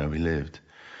far from where we lived.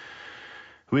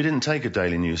 We didn't take a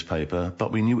daily newspaper,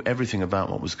 but we knew everything about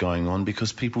what was going on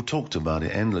because people talked about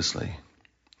it endlessly.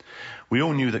 We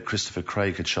all knew that Christopher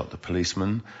Craig had shot the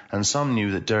policeman, and some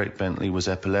knew that Derek Bentley was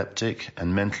epileptic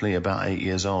and mentally about 8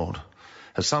 years old.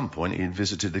 At some point, he had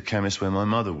visited the chemist where my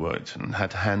mother worked and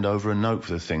had to hand over a note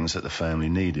for the things that the family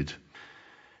needed.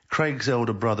 Craig's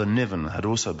elder brother, Niven, had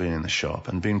also been in the shop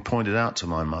and been pointed out to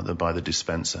my mother by the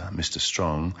dispenser, Mr.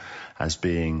 Strong, as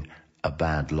being a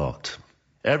bad lot.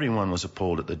 Everyone was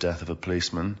appalled at the death of a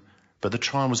policeman, but the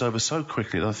trial was over so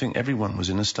quickly that I think everyone was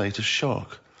in a state of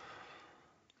shock.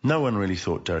 No one really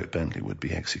thought Derek Bentley would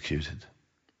be executed.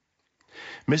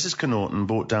 Mrs. Connaughton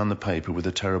brought down the paper with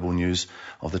the terrible news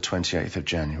of the 28th of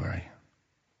January.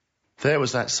 There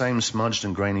was that same smudged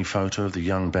and grainy photo of the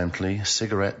young Bentley, a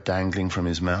cigarette dangling from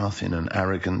his mouth in an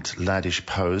arrogant, laddish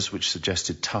pose which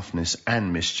suggested toughness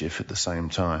and mischief at the same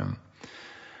time.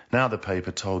 Now the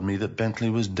paper told me that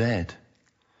Bentley was dead.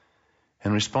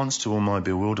 In response to all my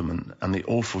bewilderment and the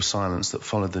awful silence that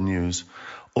followed the news,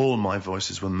 all my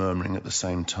voices were murmuring at the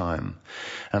same time,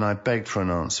 and I begged for an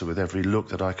answer with every look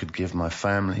that I could give my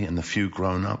family and the few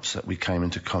grown-ups that we came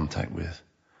into contact with.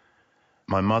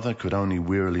 My mother could only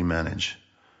wearily manage.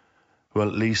 Well,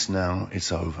 at least now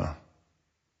it's over.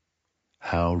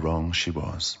 How wrong she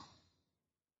was.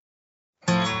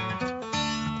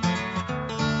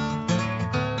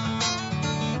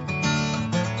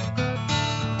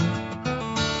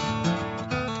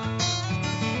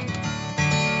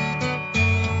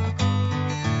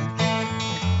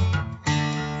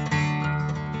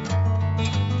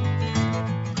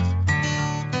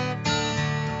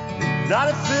 Not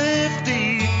at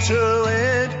 52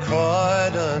 in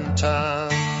Croydon town.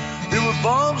 There were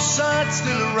bomb sites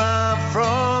still around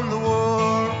from the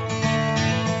war.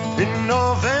 In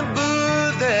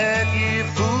November that year,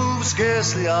 food was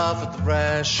scarcely off at the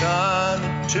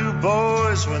ration. Two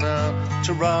boys went out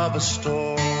to rob a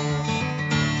store.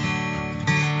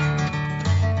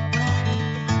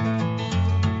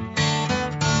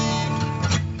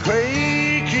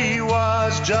 Craig, he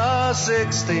was just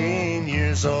 16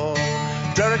 years old.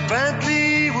 Derek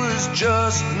Bentley was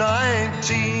just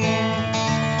 19.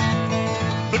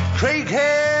 But Craig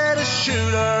had a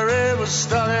shooter, it was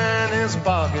stuck in his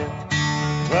pocket.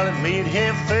 Well, it made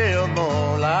him feel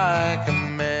more like a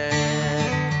man.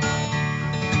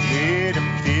 Made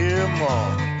him feel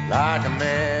more like a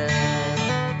man.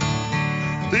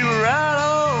 They were out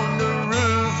on the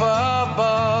roof of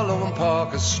Baldwin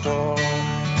Parker's store.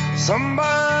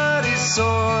 Somebody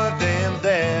saw them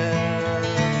there.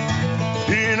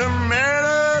 In a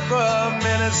matter of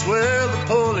minutes, well, the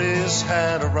police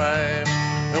had arrived.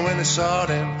 And when they saw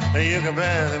them, you can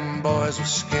bet them boys were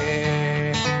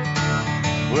scared.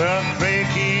 Well, Craig,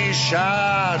 he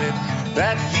shouted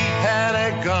that he had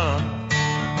a gun,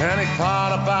 and he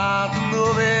thought about the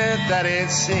movie that he'd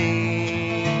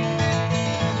seen.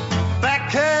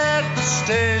 Back at the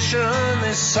station,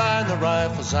 they signed the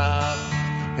rifles out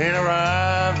and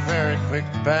arrived very quick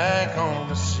back on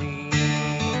the scene.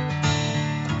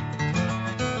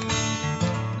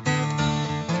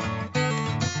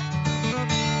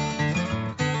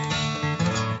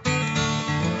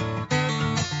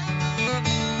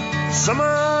 Some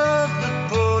of the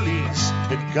police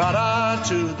had got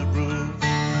onto the roof.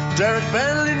 Derek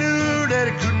Bentley knew that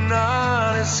he could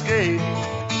not escape.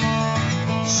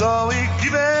 So he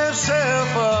gave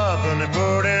himself up and they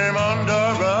put him under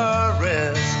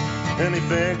arrest. And he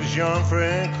begged his young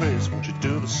friend Chris, won't you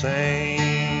do the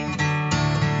same?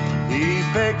 He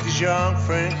begged his young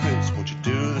friend Chris, won't you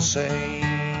do the same?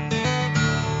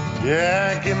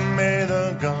 Yeah, give me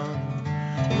the gun,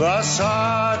 the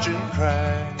sergeant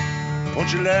cried.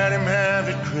 Won't you let him have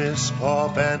it, Chris, Paul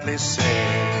Bentley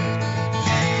said.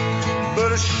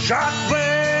 But a shot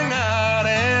rang out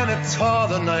and it tore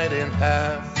the night in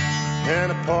half,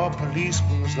 and a poor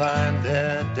policeman was lying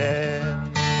there dead.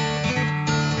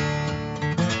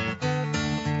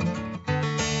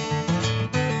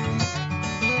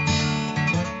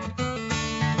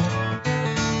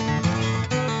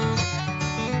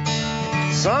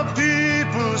 Some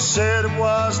people said it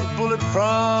was the bullet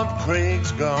from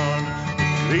Craig's gun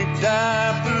that carried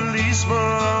that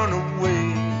policeman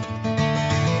away.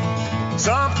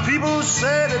 Some people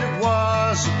said that it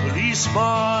was a police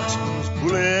marksman's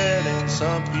bullet, and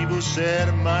some people said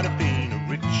it might have been a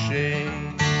ricochet.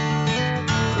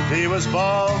 But they was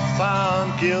both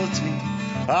found guilty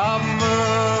of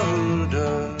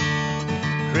murder.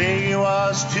 Craig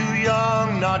was too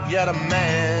young, not yet a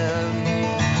man.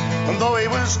 And though he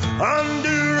was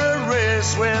under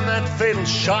arrest when that fatal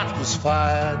shot was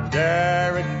fired,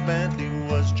 Derek Bentley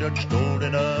was judged old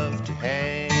enough to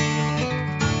hang.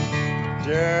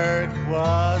 Derek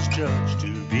was judged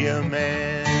to be a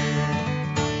man.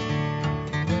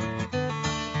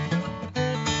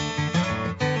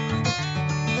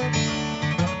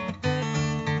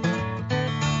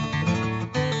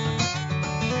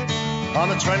 On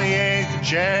the 28th of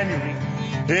January,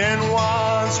 in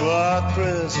Wandsworth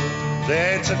Prison,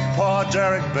 they took poor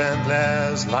Derek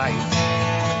Bentley's life.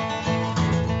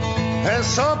 And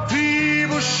some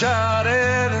people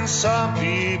shouted and some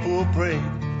people prayed.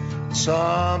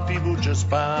 Some people just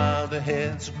bow their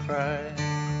heads and cry.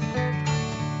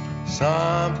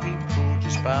 Some people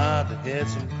just bow their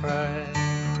heads and cry.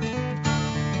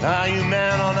 Now you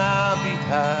man on our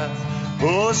behalf,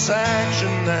 oh,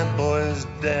 sanction that boy is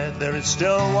dead. There is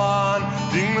still one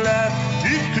thing left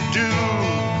you could do.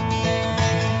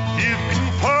 You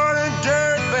can pardon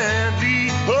Derek Bentley,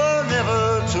 who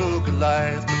never took a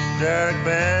life. But Derek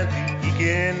Bentley, he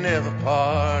can never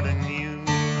pardon you.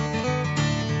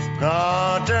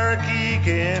 No, Derek, he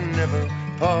can never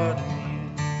pardon you.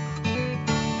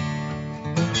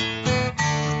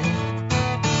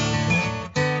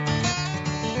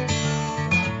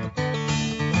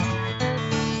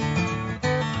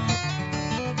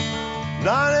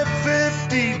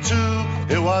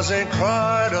 It wasn't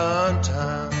quite on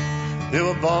time. There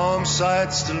were bomb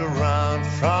sites still around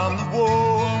from the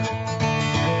war.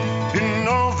 In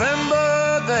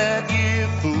November that year,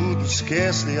 food was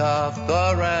scarcely off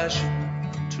the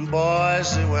ration. Two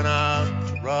boys, they went out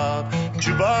to rob.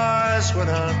 Two boys went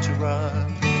out to rob.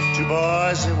 Two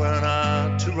boys, they went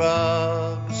out to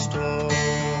rob the store.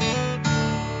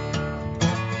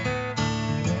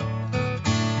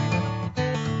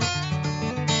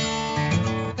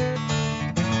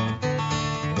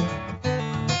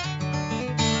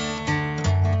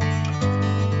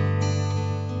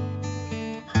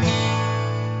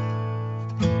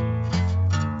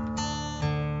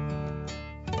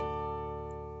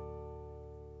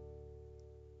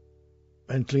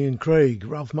 Bentley and Craig,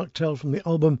 Ralph McTell from the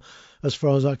album As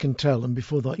Far As I Can Tell, and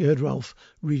before that you heard Ralph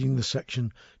reading the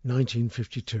section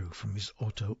 1952 from his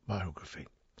autobiography.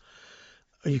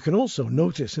 You can also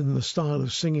notice in the style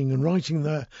of singing and writing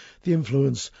there the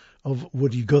influence of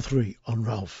Woody Guthrie on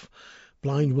Ralph.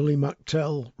 Blind Willie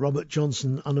McTell, Robert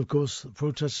Johnson, and of course the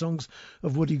protest songs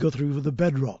of Woody Guthrie were the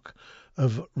bedrock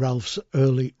of Ralph's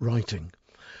early writing.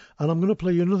 And I'm going to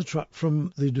play you another track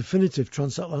from the definitive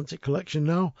Transatlantic collection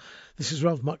now. This is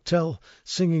Ralph McTell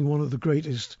singing one of the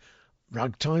greatest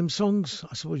ragtime songs,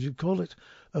 I suppose you'd call it,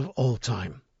 of all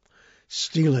time.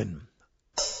 Stealin'.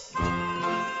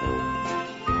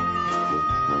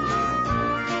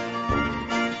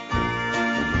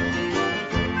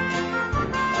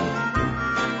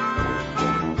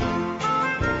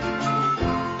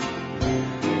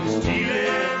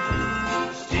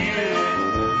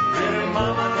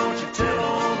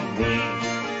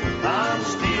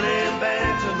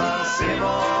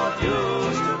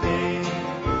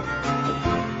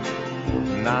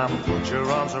 Put your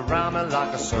arms around me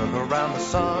like a circle around the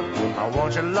sun. I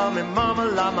want you to love me, mama,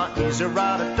 like my easy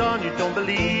rider done. You don't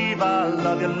believe I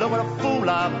love you, look what a fool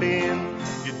I've been.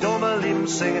 You don't believe I'm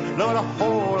singing, look what a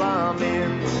hole I'm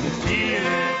in. Steal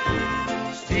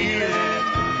it, steal it,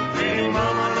 pretty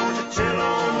mama, don't you tell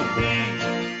on me.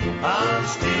 I'm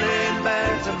stealing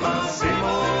back to my same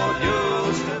old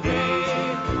used to be.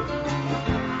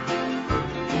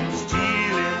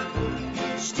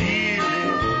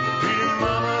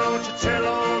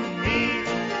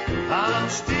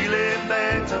 Stealing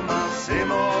back to my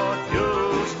same old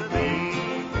used to be.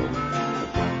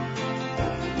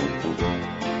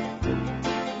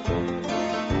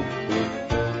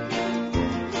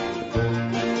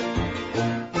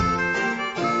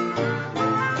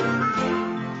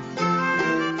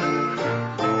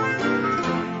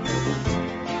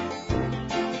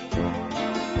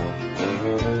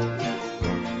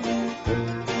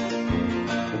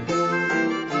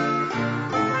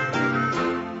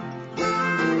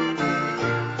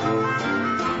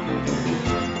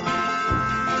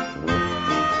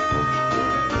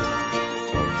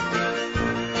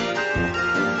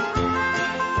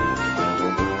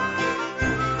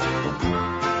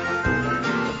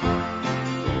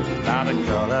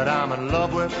 I'm in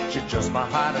love with, she's just my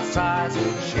height and size.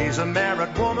 She's a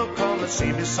married woman, come and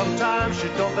see me sometimes. She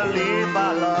don't believe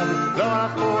I love you, look what a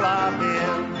fool I've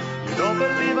been. You don't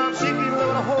believe I'm seeking, look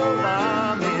what a hole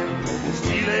I'm in.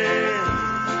 Stealing,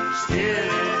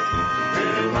 stealing,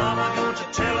 pretty mama, don't you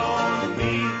tell on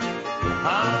me.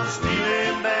 I'm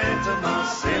stealing back to my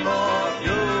same old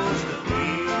used to be.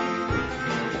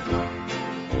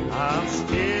 I'm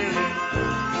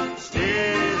stealing,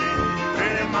 stealing,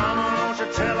 pretty mama,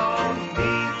 tell on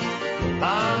me,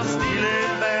 I'm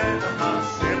stealing back to my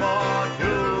same old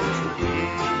used to be.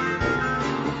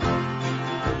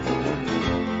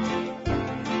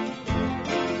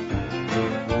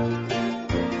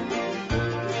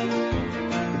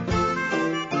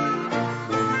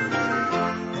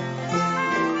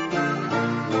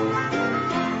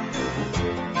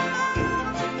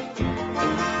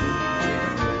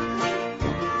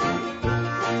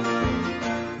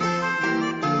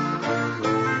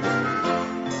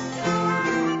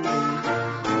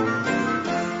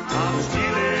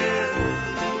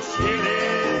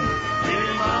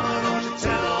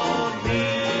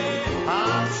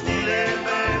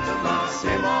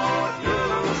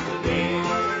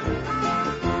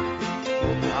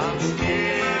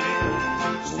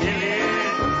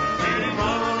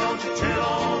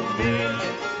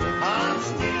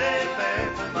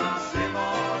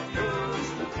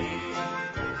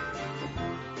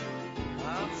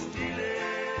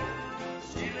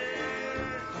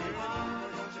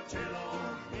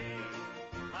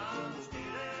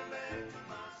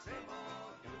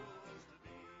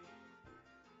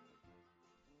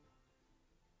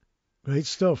 Great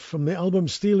stuff from the album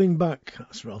Stealing Back.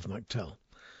 That's Ralph McTell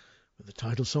with the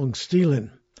title song Stealing.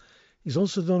 He's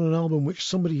also done an album which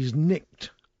somebody's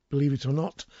nicked, believe it or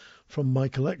not, from my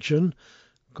collection,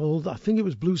 called, I think it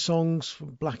was Blue Songs for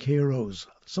Black Heroes,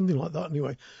 something like that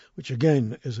anyway, which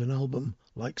again is an album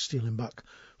like Stealing Back,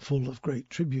 full of great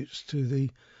tributes to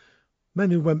the men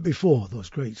who went before,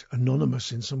 those great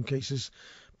anonymous, in some cases,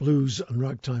 blues and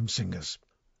ragtime singers.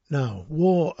 Now,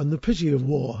 war and the pity of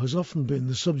war has often been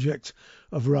the subject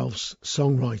of Ralph's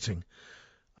songwriting.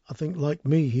 I think, like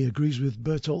me, he agrees with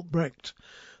Bertolt Brecht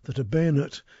that a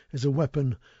bayonet is a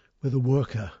weapon with a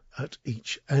worker at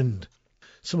each end.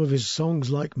 Some of his songs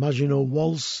like Maginot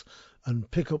Waltz and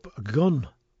Pick Up a Gun,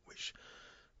 which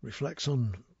reflects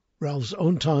on Ralph's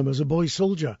own time as a boy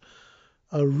soldier,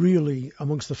 are really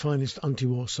amongst the finest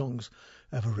anti-war songs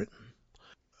ever written.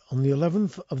 On the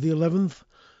 11th of the 11th,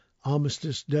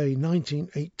 Armistice Day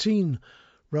 1918,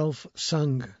 Ralph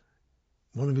sang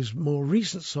one of his more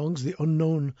recent songs, The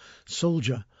Unknown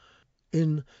Soldier,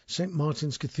 in St.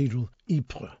 Martin's Cathedral,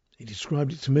 Ypres. He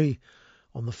described it to me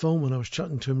on the phone when I was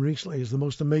chatting to him recently as the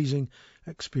most amazing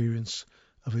experience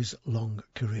of his long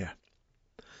career.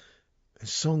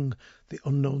 His song, The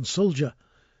Unknown Soldier,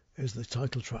 is the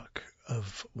title track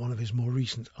of one of his more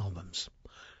recent albums.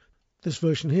 This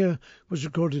version here was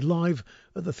recorded live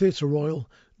at the Theatre Royal,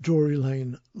 Drury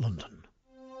Lane, London.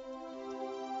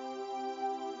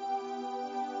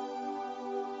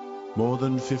 More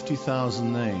than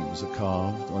 50,000 names are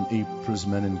carved on Ypres'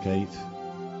 Menin Gate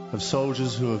of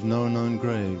soldiers who have no known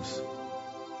graves,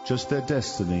 just their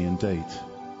destiny and date.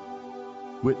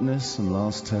 Witness and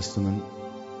last testament,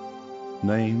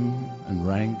 name and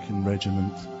rank and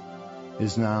regiment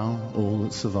is now all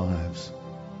that survives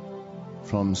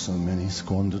from so many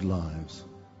squandered lives.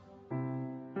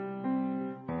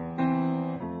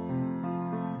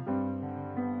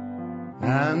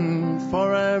 And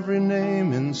for every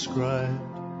name inscribed,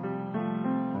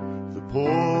 the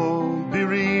poor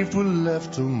bereaved were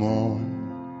left to mourn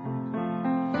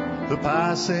the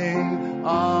passing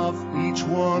of each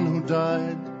one who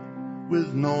died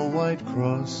with no white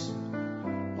cross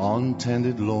on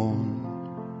tended lawn.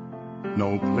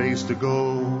 No place to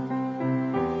go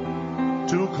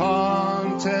to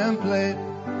contemplate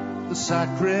the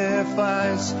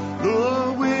sacrifice,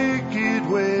 the wicked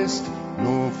waste,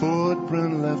 no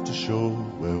footprint left to show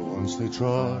where once they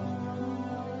trod.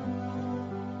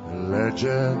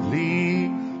 Allegedly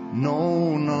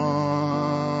known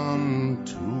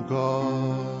unto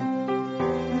God.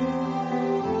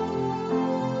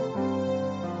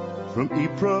 From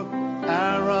Ypres,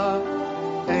 Ara,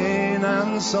 Ain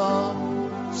and Somme,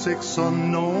 6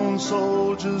 unknown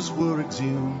soldiers were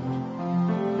exhumed.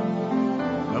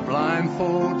 A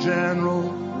blindfold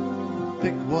general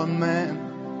picked one man,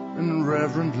 and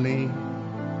reverently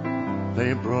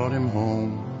they brought him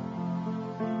home.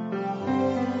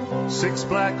 6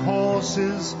 black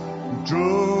horses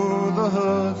drew the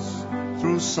hearse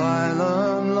through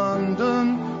silent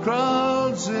London,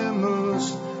 crowds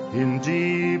immersed in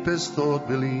deepest thought,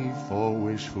 belief, or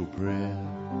wishful prayer,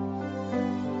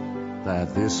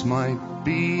 that this might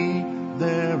be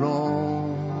their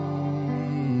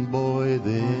own boy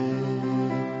there.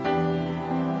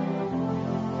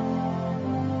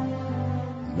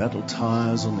 Metal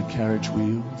tires on the carriage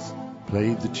wheels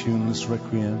played the tuneless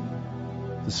requiem.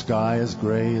 The sky as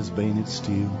grey as bayonet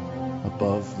steel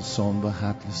above the sombre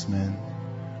hatless men,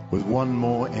 with one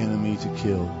more enemy to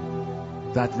kill,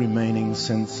 that remaining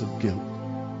sense of guilt.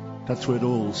 That's where it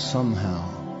all somehow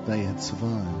they had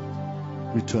survived.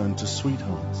 Returned to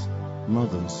sweethearts,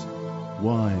 mothers,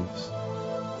 wives,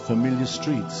 familiar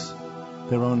streets,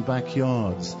 their own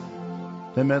backyards,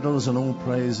 their medals and all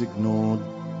praise ignored,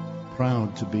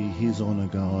 proud to be his honour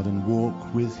guard and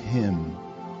walk with him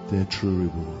their true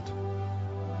reward.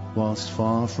 Whilst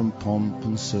far from pomp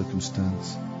and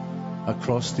circumstance,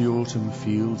 across the autumn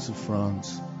fields of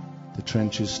France, the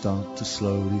trenches start to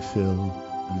slowly fill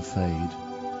and fade,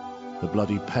 the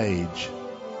bloody page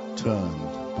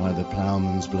turned by the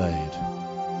ploughman's blade.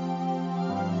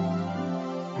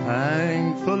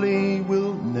 Thankfully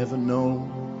we'll never know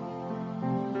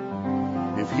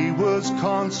if he was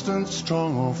constant,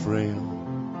 strong or frail,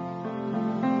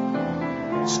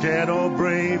 scared or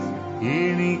brave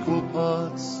in equal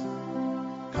parts,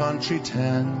 country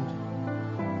tanned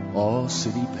or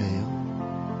city pale,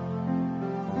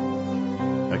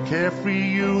 a carefree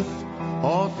youth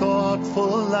or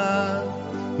thoughtful lad,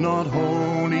 not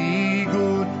wholly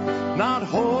good, not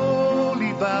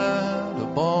wholly bad. A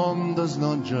bomb does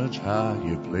not judge how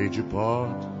you played your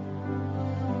part.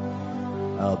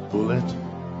 A bullet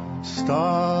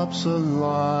stops a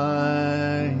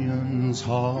lion's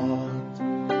heart.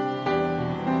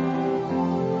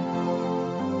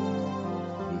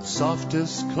 With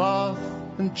softest cloth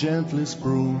and gentlest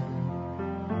broom,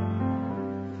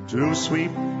 to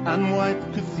sweep and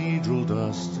wipe cathedral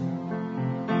dust,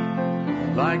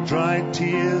 like dried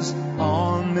tears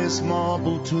on this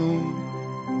marble tomb.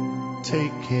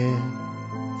 Take care,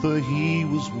 for he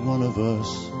was one of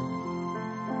us.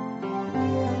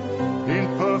 In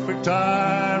perfect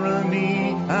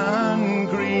irony and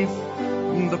grief,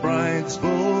 the bride's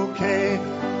bouquet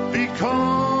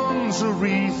becomes a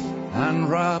wreath, and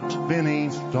wrapped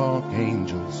beneath dark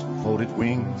angels' folded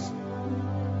wings,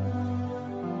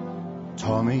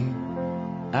 Tommy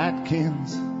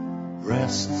Atkins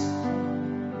rests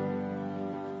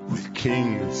with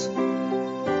kings.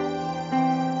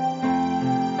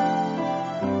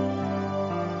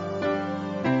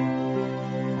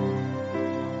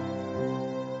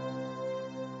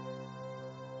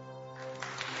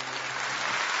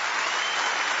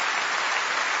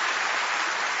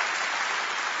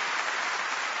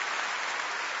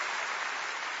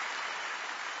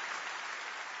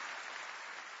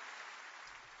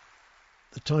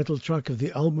 The title track of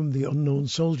the album, The Unknown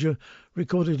Soldier,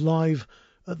 recorded live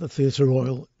at the Theatre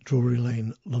Royal, Drury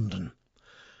Lane, London.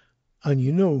 And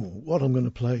you know what I'm going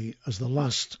to play as the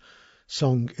last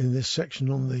song in this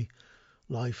section on the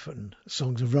life and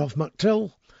songs of Ralph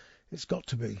McTell. It's got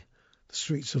to be The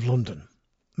Streets of London.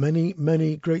 Many,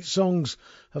 many great songs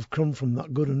have come from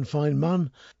that good and fine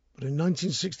man. But in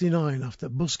 1969, after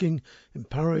busking in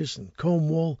Paris and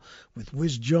Cornwall with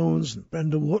Whiz Jones and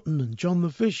Brenda Wotton and John the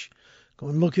Fish, go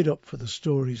and look it up for the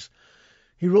stories,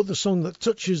 he wrote the song that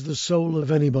touches the soul of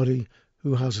anybody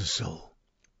who has a soul.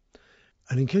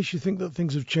 And in case you think that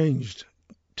things have changed,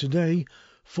 today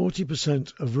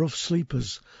 40% of rough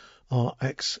sleepers are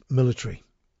ex-military.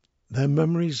 Their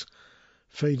memories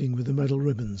fading with the medal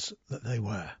ribbons that they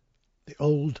wear. The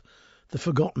old, the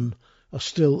forgotten are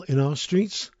still in our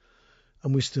streets,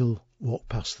 and we still walk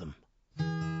past them.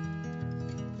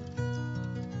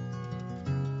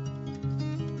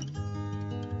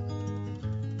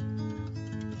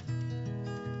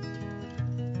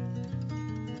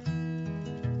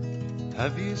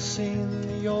 Have you seen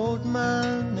the old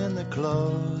man in the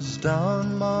closed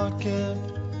down market,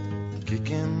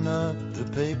 kicking up the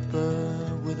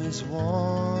paper with his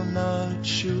worn out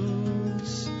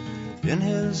shoes? In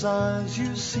his eyes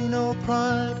you see no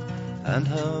pride, and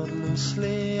held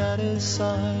loosely at his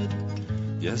side,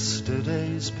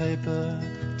 yesterday's paper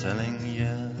telling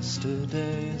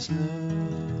yesterday's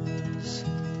news.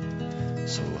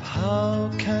 So how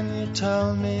can you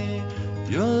tell me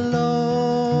you're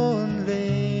lonely,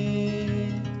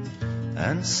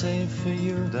 and say for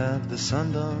you that the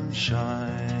sun don't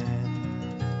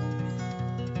shine?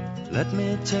 Let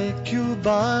me take you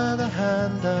by the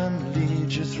hand and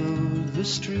lead you through the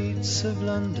streets of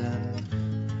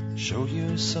London, show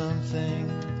you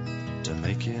something to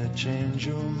make you change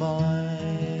your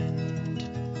mind.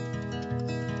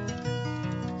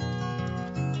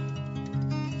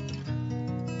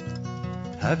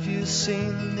 Have you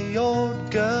seen the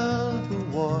old girl who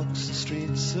walks the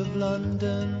streets of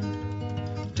London,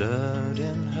 dirt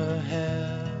in her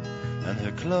hair and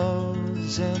her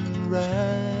clothes in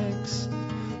rags?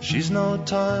 She's no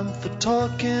time for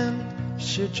talking,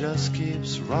 she just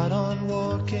keeps right on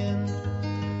walking,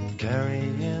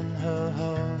 carrying her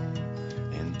home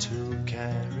in 2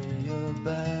 carrier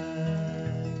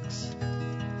bags.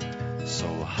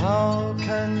 So how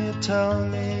can you tell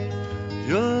me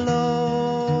you're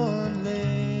lonely,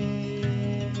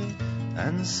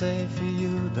 and say for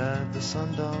you that the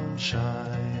sun don't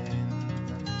shine?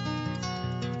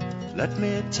 Let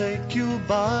me take you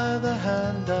by the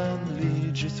hand and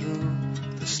lead you through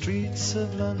the streets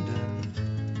of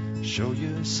London, show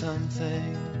you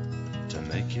something to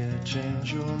make you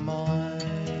change your mind.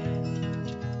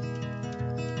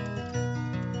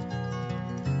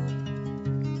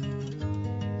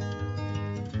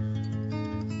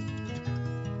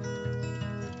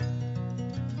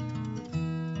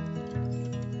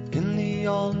 In the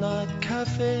all-night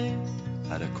cafe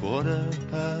at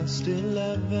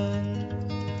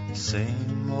 11:15,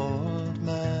 same old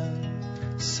man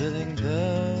sitting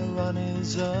there on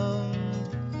his own,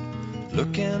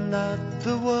 looking at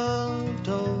the world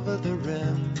over the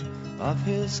rim of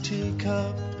his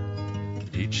teacup.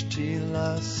 Each tea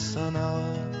lasts an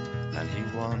hour and he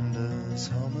wanders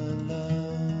home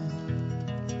alone.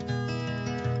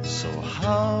 So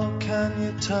how can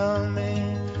you tell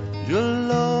me you're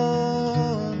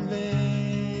lonely?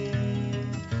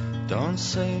 Don't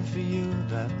say for you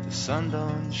that the sun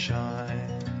don't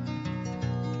shine.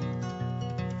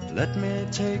 Let me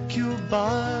take you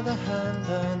by the hand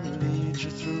and lead you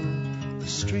through the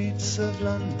streets of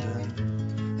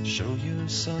London, show you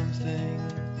something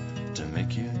to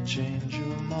make you change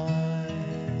your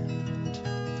mind.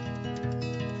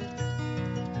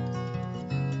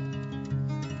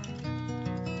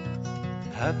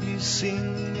 Have you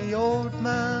seen the old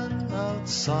man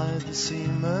outside the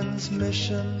Seaman's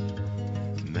Mission?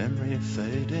 Memory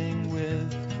fading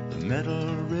with the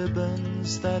metal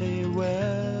ribbons that he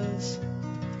wears.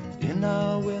 In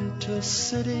our winter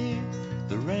city,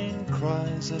 the rain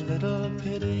cries a little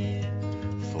pity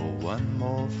for one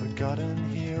more forgotten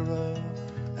hero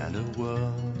and a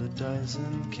world that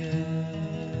doesn't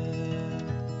care.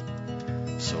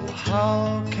 So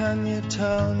how can you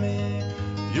tell me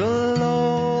you're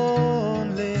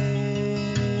lonely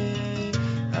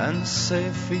and say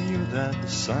for you that the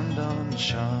sun don't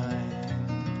shine?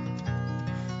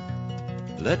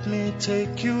 Let me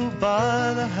take you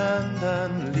by the hand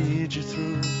and lead you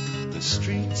through the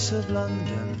streets of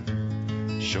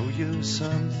London, show you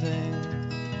something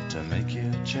to make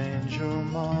you change your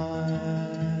mind.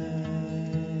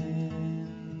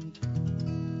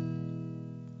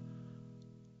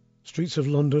 Streets of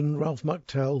London, Ralph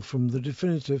McTell from the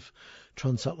definitive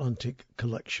Transatlantic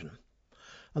Collection.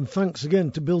 And thanks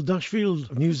again to Bill Dashfield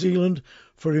of New Zealand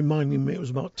for reminding me it was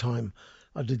about time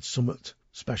I did Summit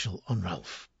special on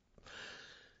Ralph.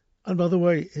 And by the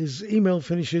way, his email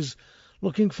finishes,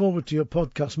 looking forward to your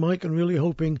podcast, Mike, and really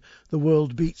hoping the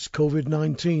world beats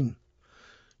COVID-19.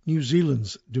 New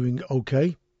Zealand's doing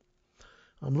okay.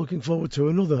 I'm looking forward to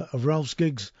another of Ralph's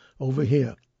gigs over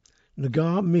here.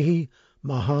 Nagar Mihi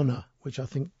Mahana, which I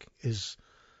think is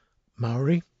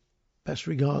Maori. Best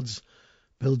regards,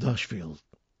 Bill Dashfield.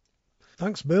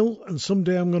 Thanks, Bill, and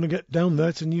someday I'm going to get down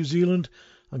there to New Zealand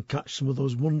and catch some of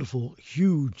those wonderful,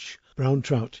 huge brown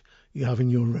trout you have in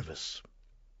your rivers.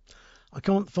 I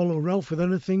can't follow Ralph with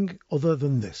anything other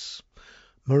than this.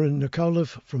 Murray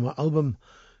Nakoulov from her album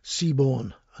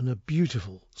Seaborn, and a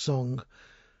beautiful song,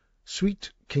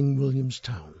 Sweet King William's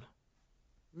Town.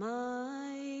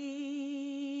 My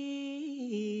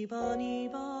bonny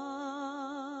bark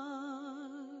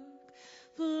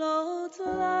floats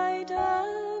light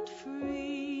and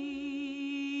free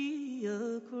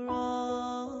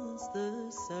across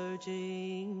the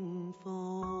surging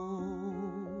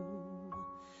foam.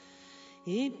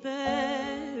 It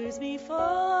bears me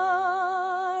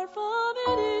far from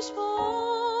British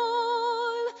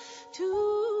foil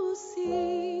to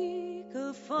seek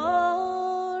a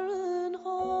foreign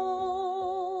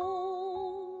home.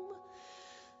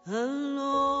 A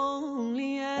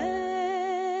lonely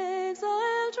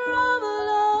exile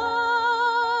traveler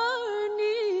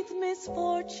 'neath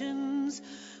misfortune's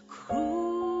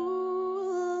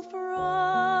cruel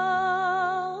frown,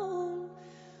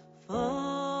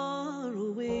 far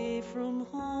away from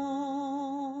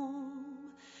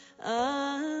home,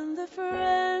 and the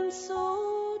friends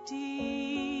so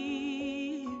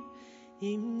dear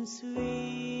in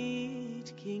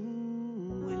sweet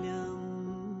King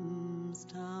William's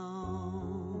Town.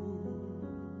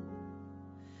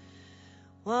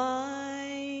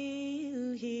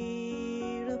 While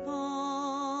here upon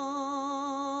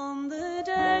the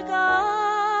deck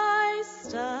I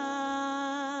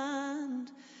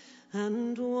stand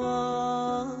and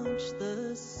watch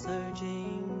the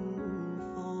surging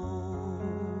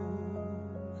foam,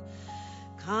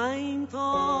 kind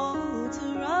thoughts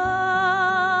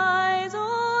arise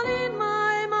all in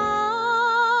my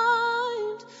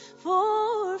mind,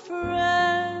 for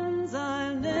friends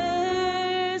I'll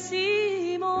ne'er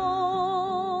see more,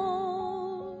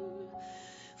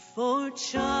 for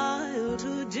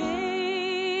childhood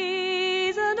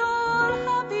days and all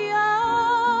happy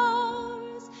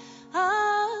hours,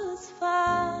 as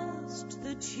fast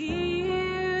the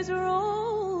tears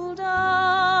roll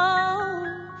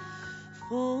down,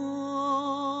 for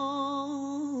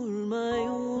my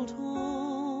old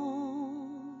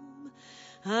home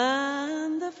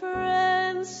and the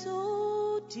friends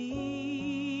so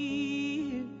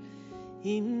dear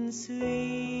in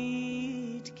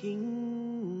sweet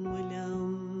King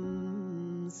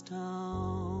William's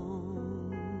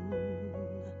Town.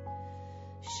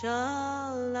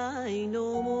 Shall I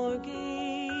no more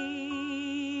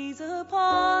gaze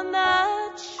upon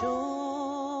that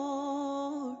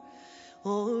shore,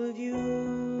 or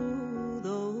view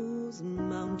those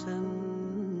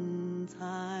mountains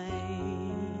high,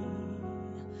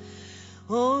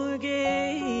 or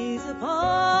gaze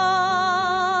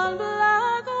upon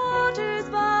Blackwater's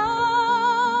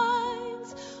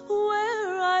vines,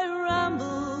 where I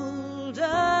rambled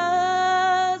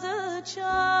as a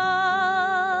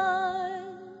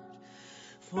child,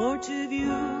 for to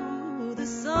view the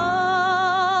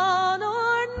sun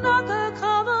or knock a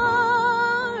cover,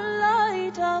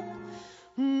 light up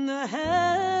the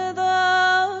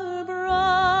heather brown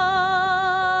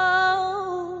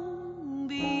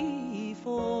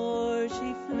before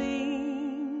she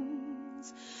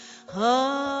flings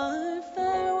her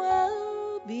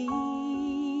farewell beams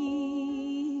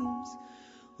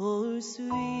o'er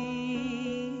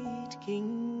sweet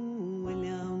King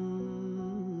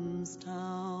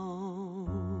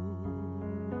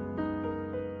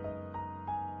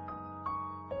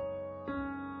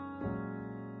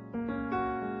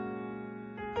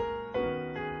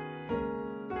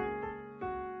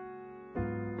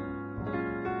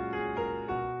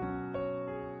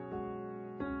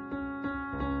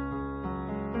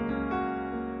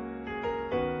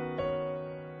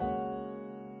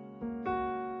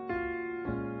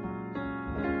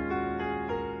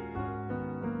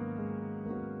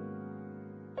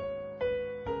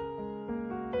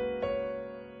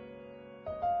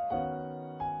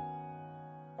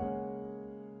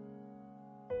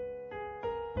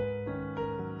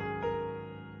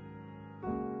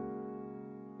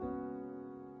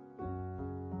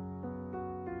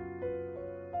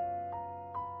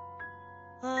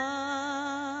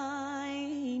I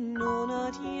know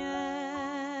not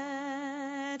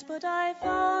yet, but I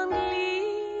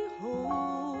fondly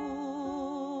hope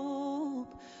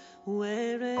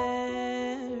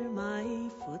where'er my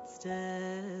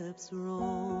footsteps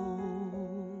roam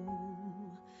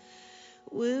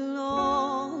will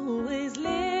always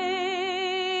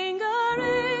linger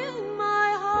in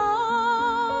my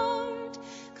heart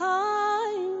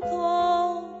kind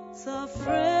thoughts of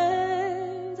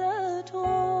friends at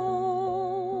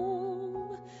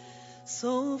home.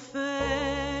 So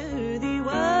fare thee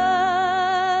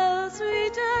well,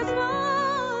 sweetest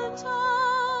one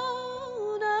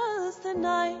town, as the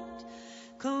night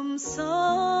comes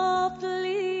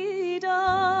softly down.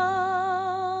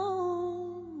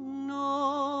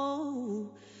 Oh,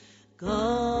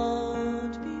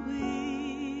 God be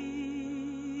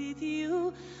with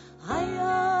you, Ireland,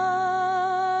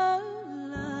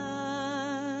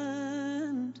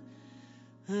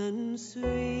 and sweet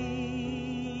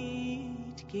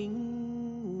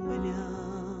King Williamstown.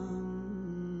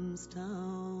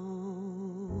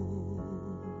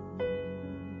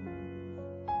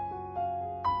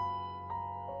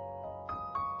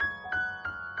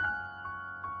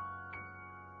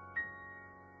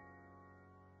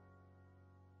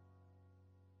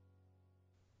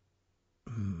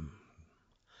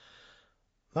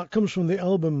 That comes from the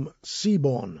album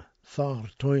Seaborn, Thar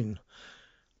Toin.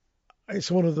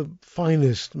 It's one of the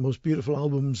finest, most beautiful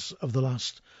albums of the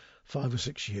last 5 or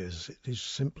 6 years. It is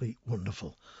simply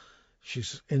wonderful.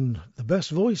 She's in the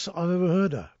best voice I've ever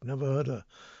heard her. Never heard her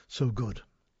so good.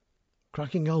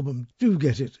 Cracking album. Do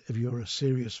get it if you're a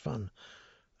serious fan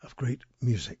of great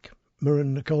music.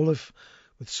 Muireann Nic Amhlaoibh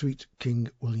with Sweet King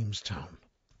Williamstown.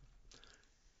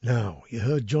 Now, you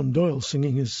heard John Doyle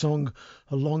singing his song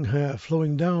Her Long Hair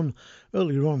Flowing Down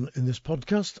earlier on in this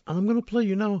podcast, and I'm going to play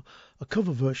you now a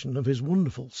cover version of his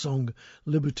wonderful song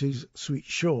Liberty's Sweet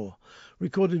Shore,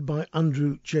 recorded by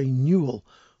Andrew J. Newell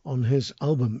on his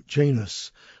album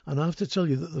Janus. And I have to tell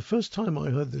you that the first time I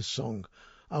heard this song,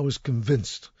 I was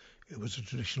convinced it was a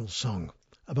traditional song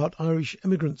about Irish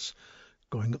immigrants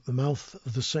going up the mouth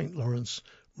of the St. Lawrence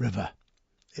River.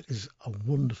 It is a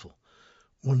wonderful,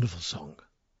 wonderful song.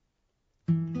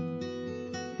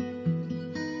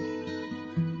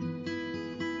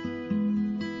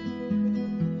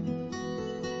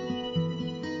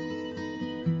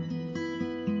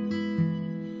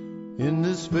 In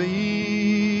this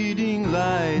fading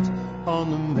light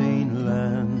on the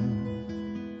mainland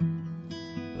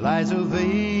lies a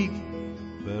vague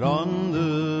but on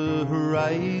the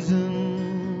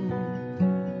horizon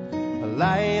a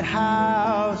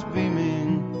lighthouse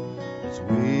beaming its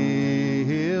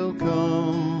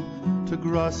welcome to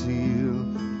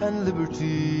Grosshill and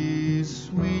Liberty's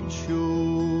sweet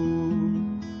shore.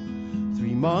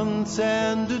 3 months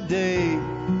and a day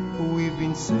we've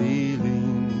been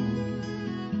sailing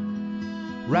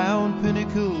round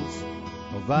pinnacles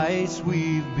of ice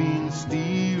we've been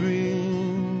steering.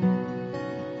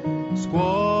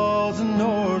 Squalls and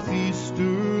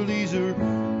northeasterlies are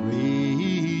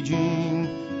raging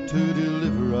to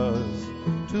deliver us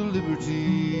to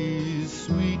Liberty's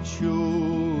sweet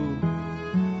shore.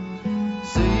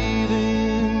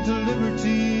 Sailing to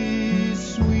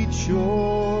Liberty's sweet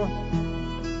shore.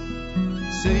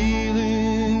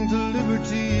 Sailing to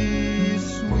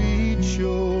Liberty's sweet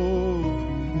shore.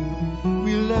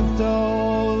 We left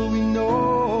all we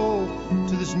know,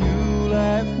 to this new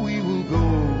life we will go.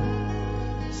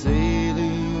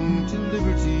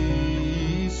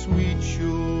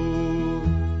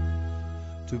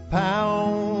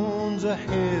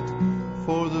 ahead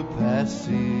for the passage.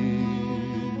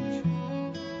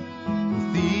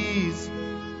 With these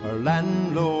our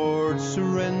landlord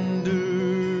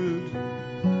surrendered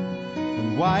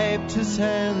and wiped his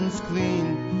hands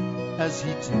clean as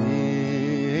he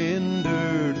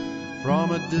tendered.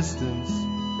 From a distance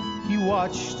he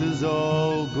watched us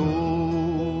all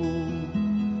go.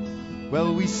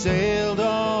 Well, we sailed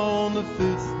on the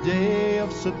 5th day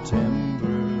of September.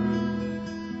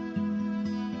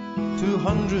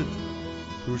 200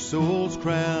 poor souls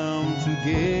crammed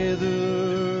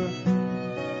together.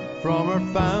 From our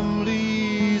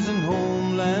families and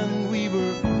homeland we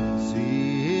were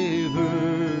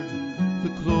severed. The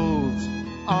clothes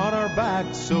on our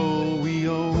backs all we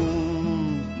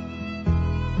owned.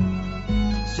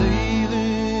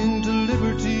 Sailing to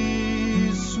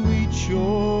liberty's sweet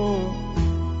shore.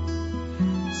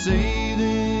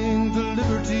 Sailing to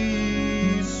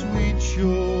liberty's sweet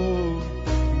shore.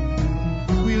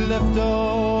 We left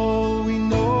all we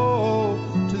know,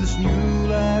 to this new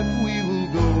life we will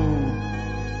go.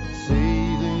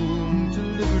 Sailing to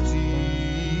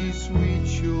liberty's sweet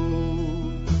shore.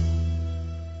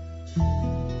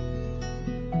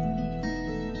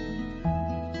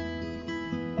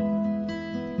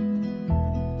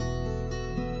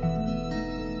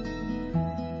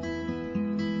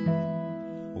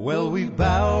 Well, we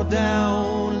bow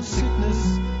down in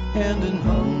sickness and in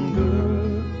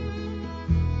hunger,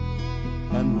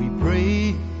 and we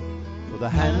pray for the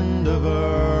hand of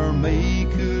our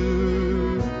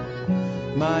Maker.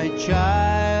 My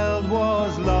child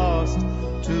was lost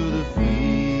to the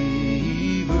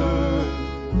fever,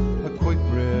 a quick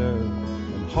prayer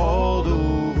and hauled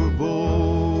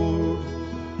overboard.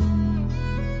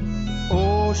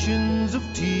 Oceans of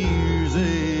tears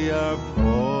they are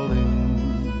falling,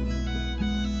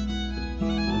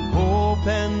 hope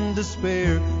and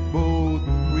despair both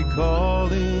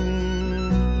recalling,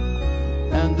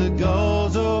 and the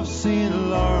gulls of St.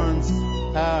 Lawrence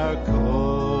are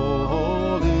calling.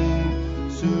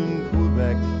 Soon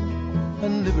Quebec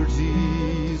and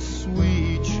liberty's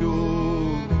sweet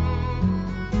shore.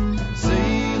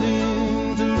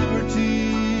 Sailing to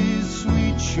liberty's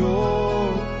sweet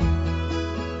shore.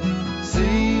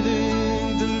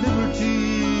 Sailing to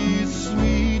liberty's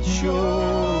sweet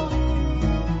shore.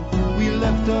 We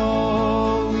left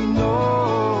all we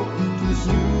know, to this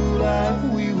new life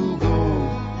we will go.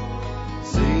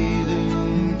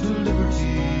 Sailing to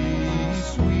liberty's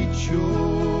sweet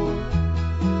shore.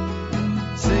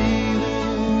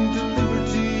 Sailing to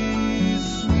liberty's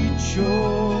sweet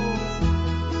shore.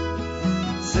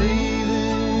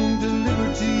 Sailing to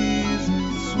liberty's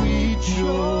sweet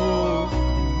shore.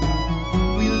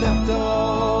 We left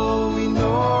all we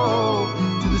know,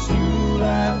 to this new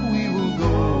life we will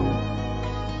go.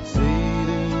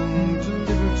 Sailing to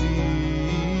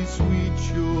liberty's sweet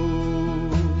shore.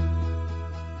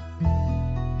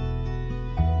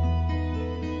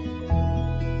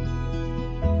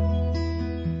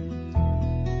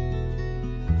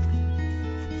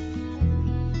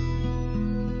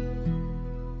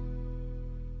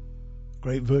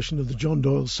 Great version of the John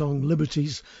Doyle song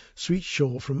Liberty's Sweet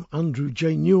Shore from Andrew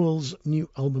J. Newell's new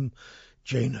album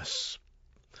Janus.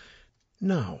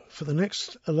 Now, for the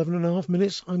next 11.5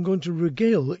 minutes, I'm going to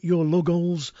regale your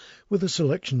logos with a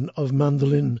selection of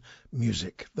mandolin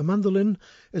music. The mandolin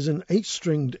is an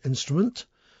 8-stringed instrument,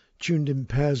 tuned in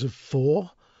pairs of 4.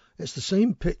 It's the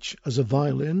same pitch as a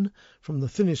violin. From the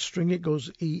thinnest string, it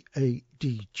goes E, A,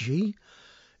 D, G.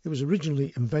 It was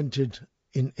originally invented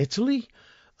in Italy,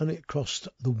 and it crossed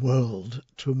the world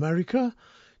to America,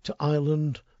 to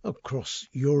Ireland, across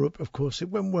Europe. Of course, it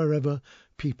went wherever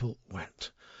people went.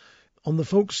 On the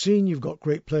folk scene, you've got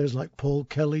great players like Paul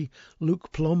Kelly,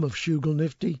 Luke Plum of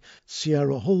Shugle-Nifty,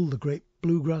 Sierra Hull, the great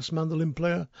bluegrass mandolin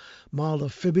player,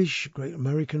 Marla Fibish, great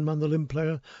American mandolin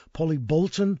player, Polly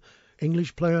Bolton,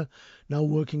 English player, now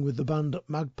working with the band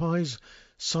Magpies,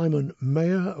 Simon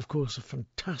Mayer, of course, a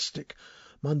fantastic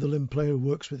mandolin player who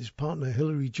works with his partner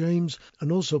Hilary James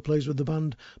and also plays with the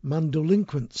band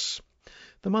Mandolinquents.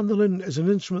 The mandolin is an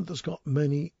instrument that's got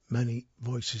many, many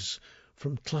voices,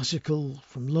 from classical,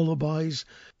 from lullabies,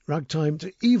 ragtime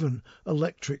to even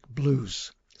electric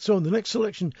blues. So in the next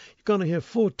selection, you're going to hear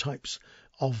 4 types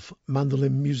of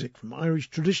mandolin music, from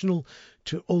Irish traditional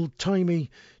to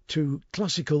old-timey to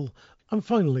classical, and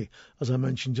finally, as I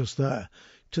mentioned just there,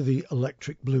 to the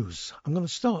electric blues. I'm going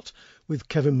to start with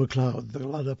Kevin MacLeod, the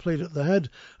lad I played at the head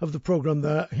of the programme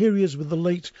there. Here he is with the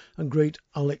late and great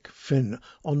Alec Finn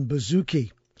on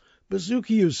bouzouki. Bouzouki,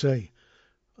 you say?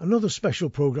 Another special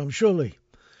programme, surely?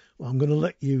 Well, I'm going to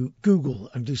let you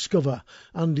Google and discover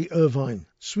Andy Irvine,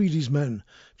 Swedish Men,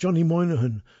 Johnny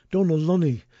Moynihan, Donald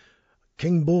Lunny,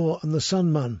 King Boar and the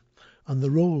Sandman, and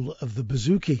the role of the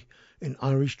bouzouki in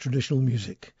Irish traditional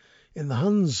music. In the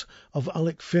hands of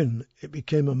Alec Finn, it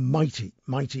became a mighty,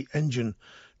 mighty engine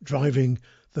driving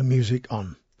the music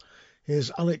on. Here's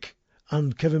Alec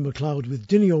and Kevin MacLeod with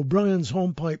Dinny O'Brien's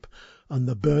hornpipe and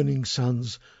the burning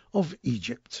sands of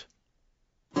Egypt.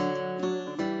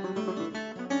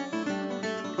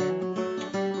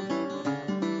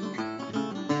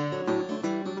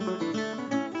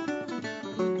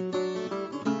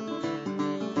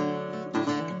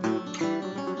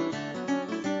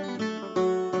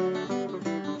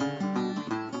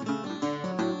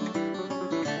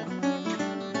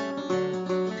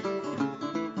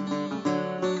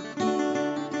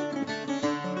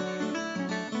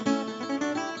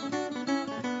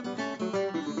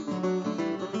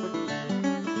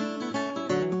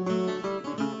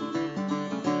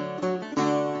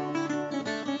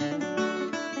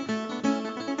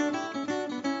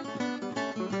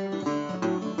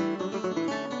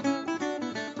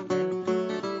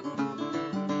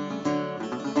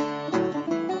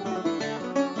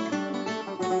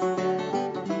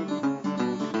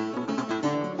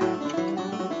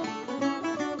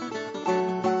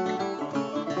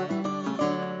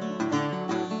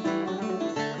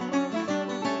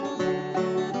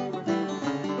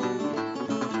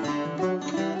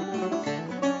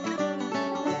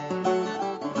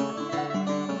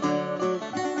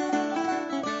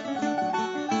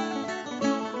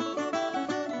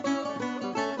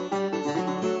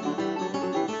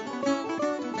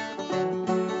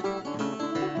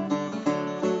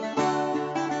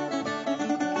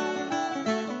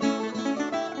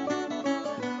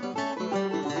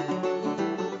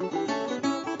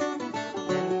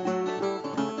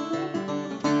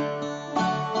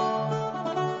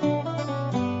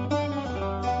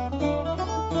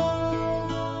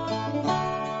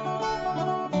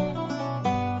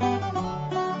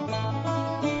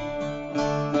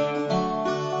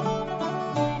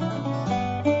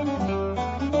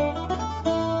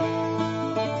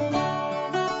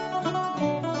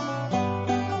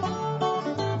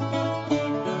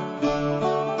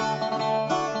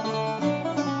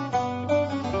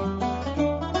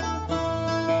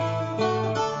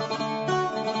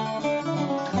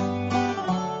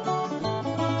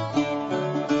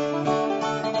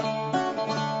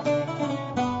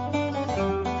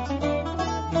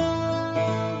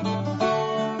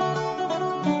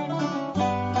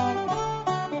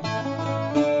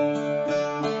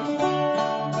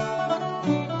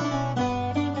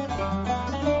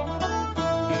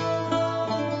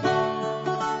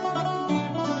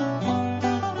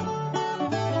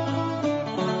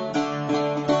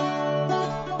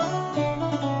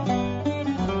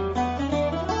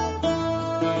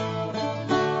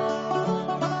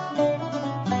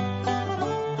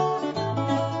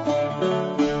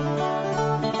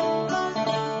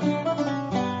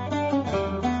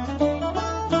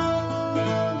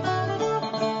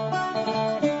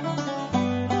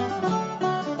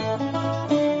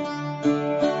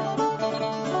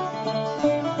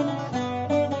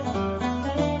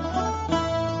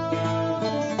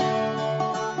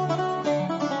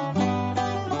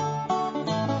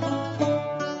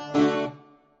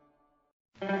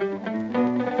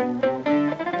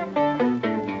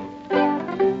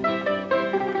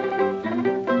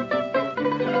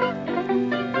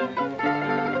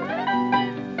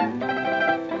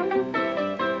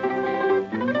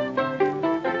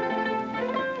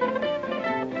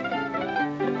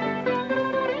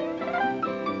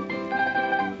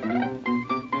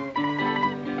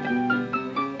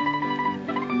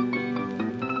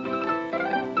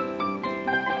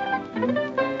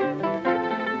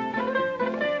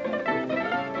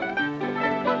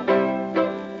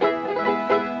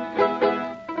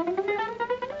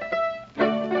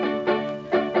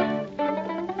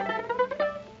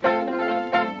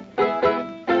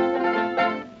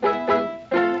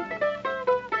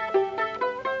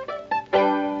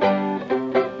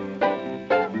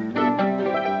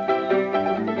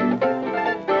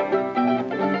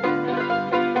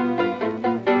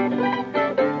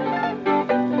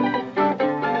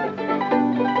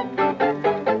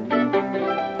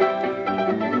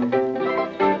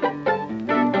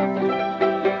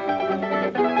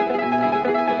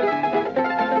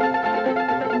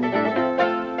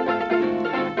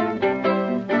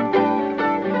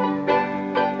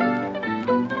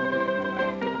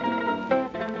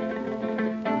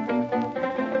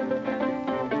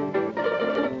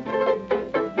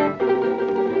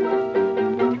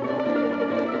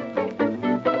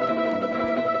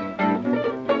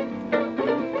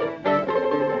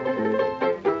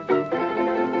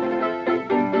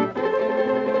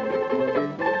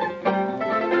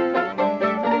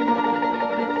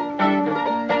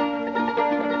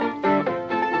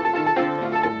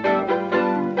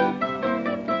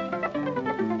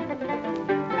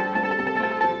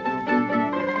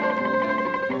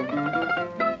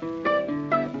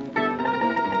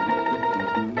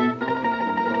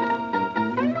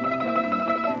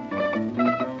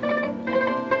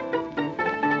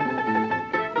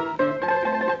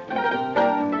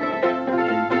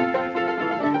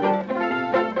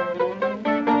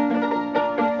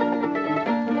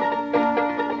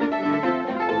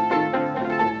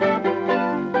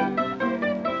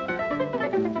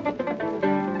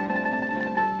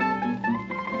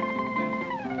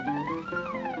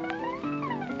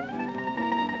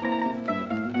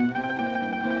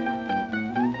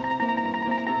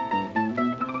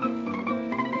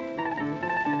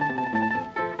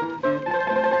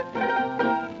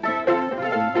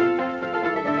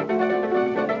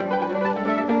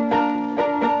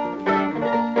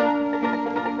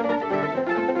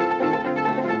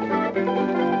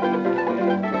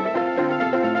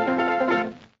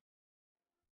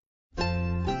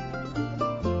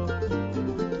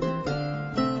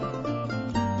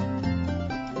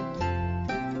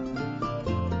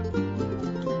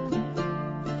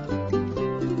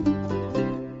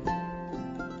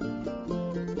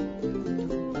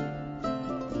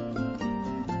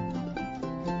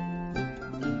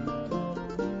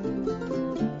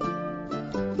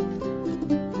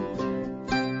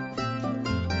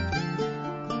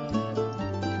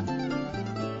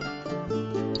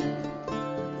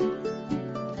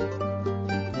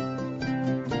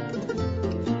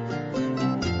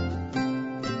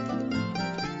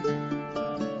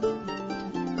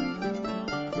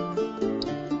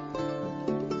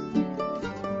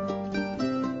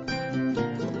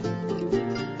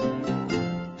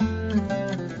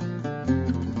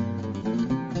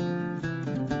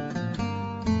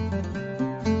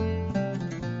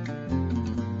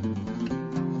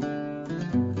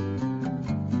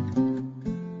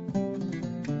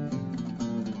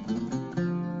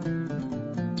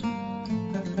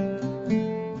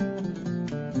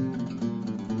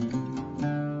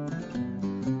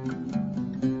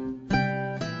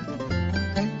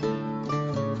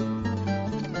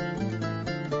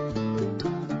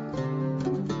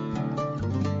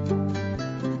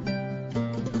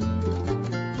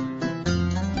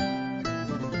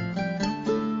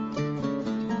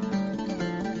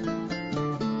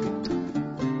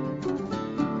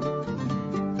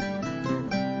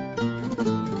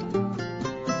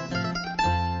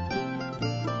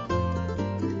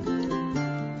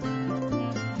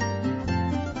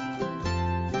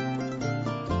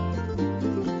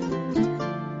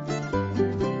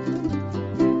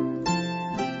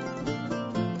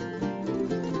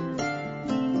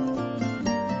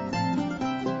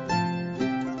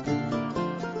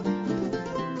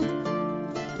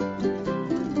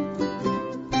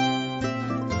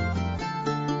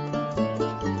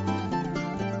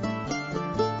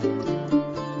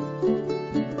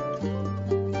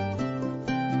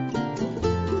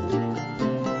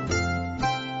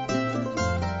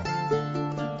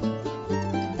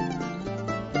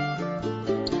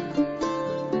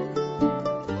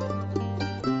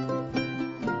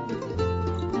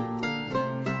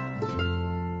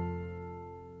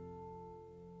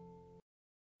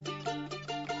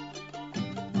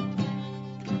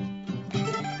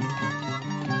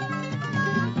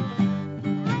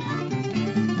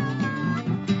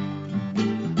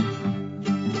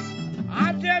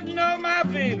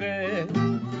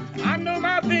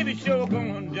 baby sure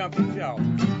gonna jump and shout.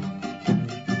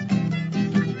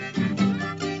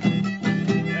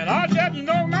 And I just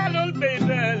know my little baby,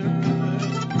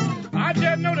 I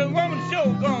just know the woman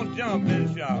sure gonna jump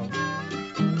and shout.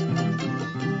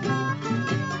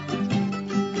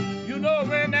 You know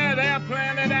when that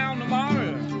airplane is down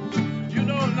tomorrow, you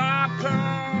know when I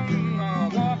come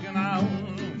walking out.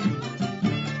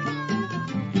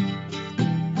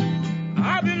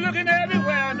 I've been looking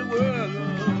everywhere in the world.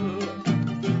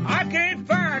 I can't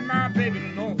find my baby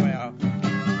nowhere.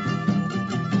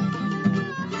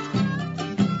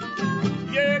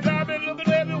 Yes, I've been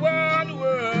looking everywhere in the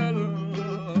world.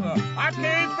 I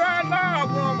can't find my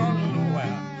woman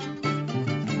nowhere.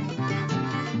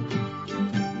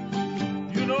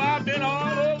 You know I've been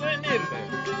all over in Italy,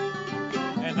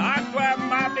 and I swear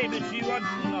my baby, she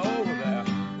wasn't over there.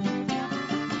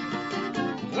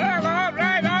 Well, all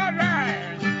right, all right.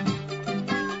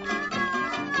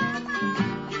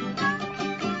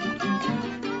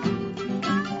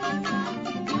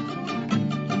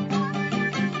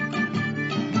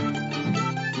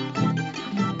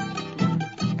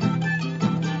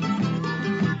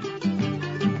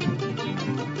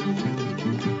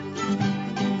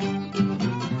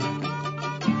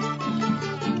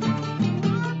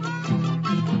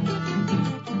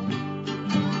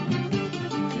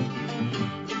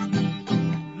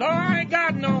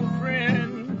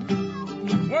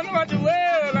 What the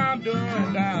world I'm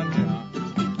doing down here.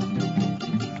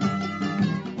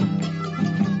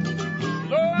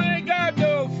 Lord, I ain't got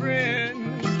no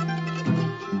friend.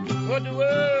 What the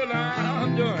world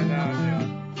I'm doing down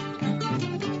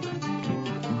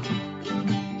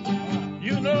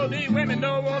here. You know these women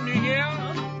don't want me here,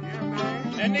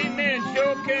 and these men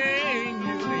sure can't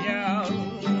use me out.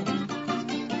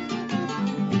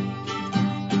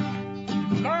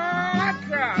 Lord, I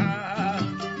cry.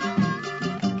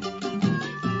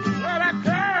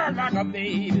 Like a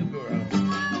baby girl.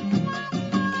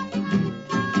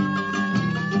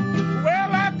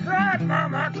 Well, I cried,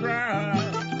 Mama, I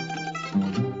cried.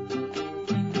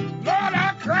 Lord,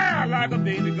 I cried like a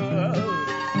baby girl.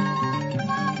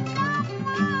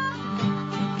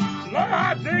 Lord,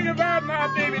 I think about my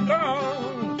baby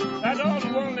gone. That's the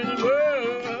only one in the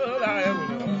world I ever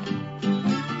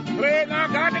loved. Well, I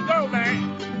got to go, man.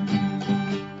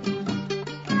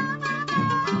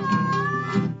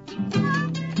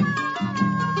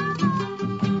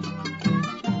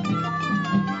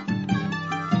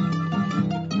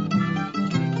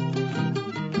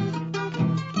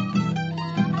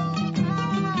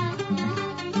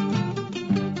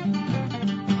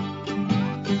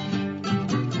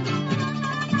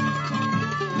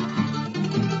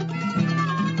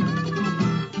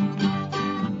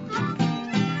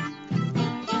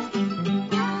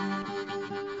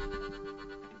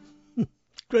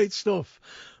 Great stuff.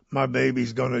 My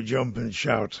baby's gonna jump and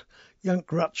shout. Yank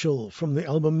Ratchell from the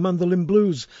album Mandolin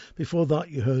Blues. Before that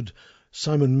you heard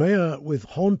Simon Mayer with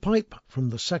Hornpipe from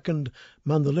the second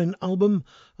Mandolin album.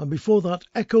 And before that,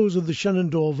 Echoes of the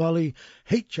Shenandoah Valley,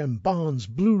 H.M. Barnes'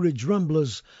 Blue Ridge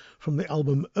Ramblers from the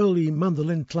album Early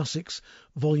Mandolin Classics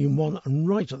Volume 1. And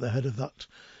right at the head of that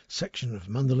section of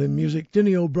mandolin music,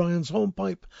 Dinny O'Brien's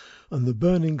Hornpipe and the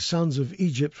Burning Sands of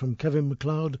Egypt from Kevin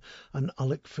MacLeod and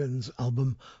Alec Finn's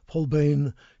album Paul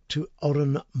Bain to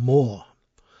Oran Moore.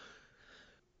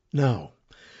 Now,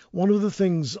 one of the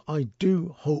things I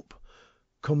do hope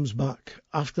comes back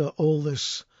after all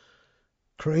this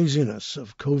craziness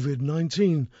of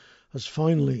COVID-19 has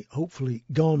finally, hopefully,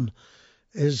 gone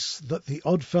is that the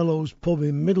Oddfellows pub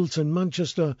in Middleton,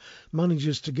 Manchester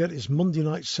manages to get its Monday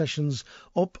night sessions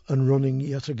up and running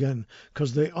yet again,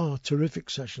 because they are terrific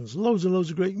sessions. Loads and loads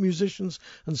of great musicians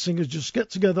and singers just get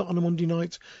together on a Monday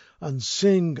night and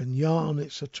sing and yarn.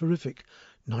 It's a terrific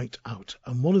night out.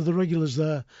 And one of the regulars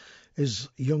there is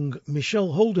young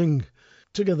Michelle Holding,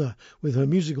 together with her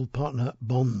musical partner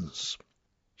Bonds.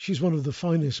 She's one of the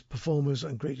finest performers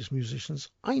and greatest musicians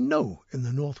I know in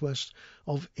the northwest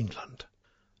of England.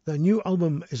 Their new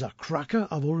album is a cracker.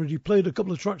 I've already played a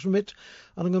couple of tracks from it,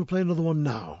 and I'm going to play another one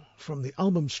now. From the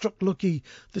album Struck Lucky,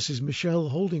 this is Michelle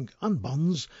Holding and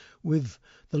Bonds with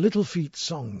the Little Feat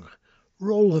song,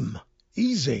 Roll 'em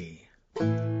Easy.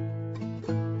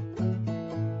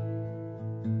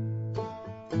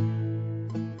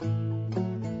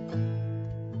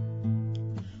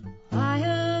 I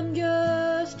am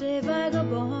just a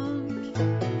vagabond,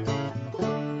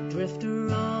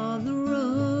 drifter on the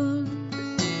run,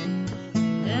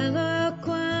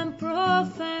 eloquent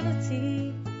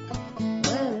profanity,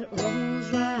 well, it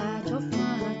rolls right off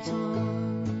my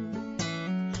tongue.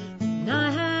 And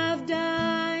I have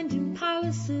dined in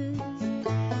palaces,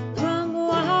 drunk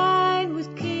wine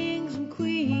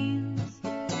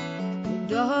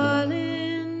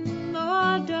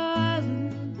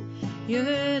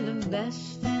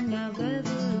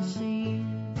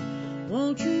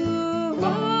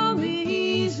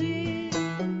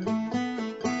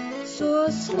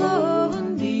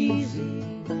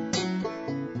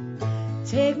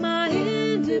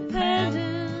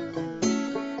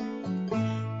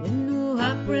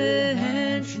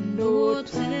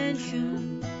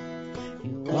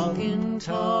walking,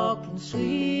 talking,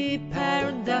 sweet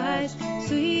paradise,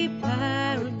 sweet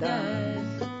paradise.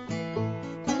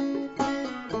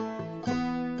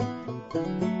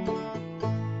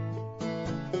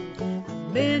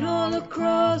 Been all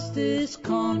across this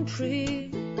country,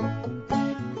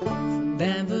 from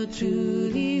Denver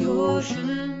to the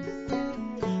ocean.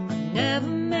 I never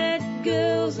met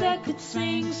girls that could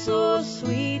sing so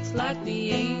sweet, like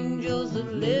the angels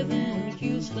that live in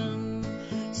Houston,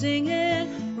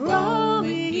 singing roll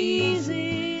me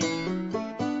easy,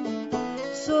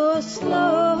 so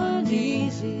slow and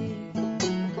easy.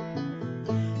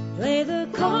 Play the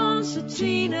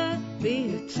concertina,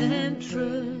 be a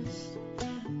temptress.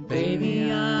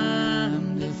 Baby,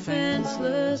 I'm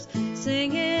defenseless,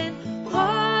 singing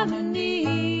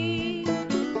harmony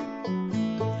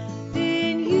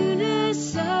in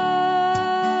unison,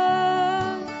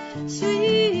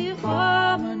 sweet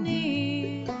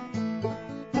harmony.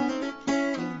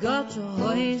 You got to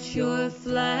hoist your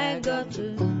flag, got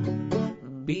to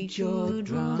beat your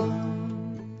drum.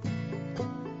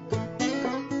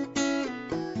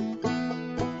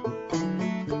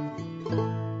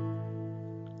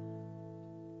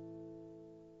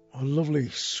 Lovely,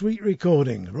 sweet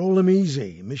recording. Roll 'em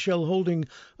Easy, Michelle Holding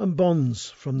and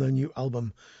Bonds from their new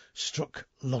album, Struck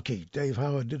Lucky. Dave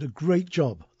Howard did a great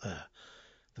job there.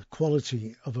 The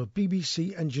quality of a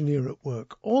BBC engineer at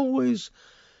work always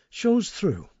shows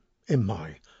through, in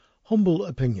my humble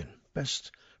opinion.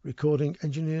 Best recording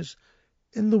engineers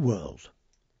in the world.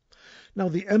 Now,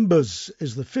 The Embers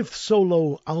is the 5th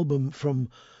solo album from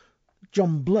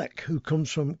John Bleck, who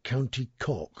comes from County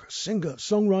Cork, singer,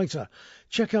 songwriter.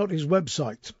 Check out his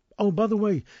website. Oh, by the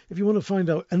way, if you want to find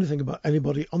out anything about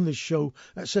anybody on this show,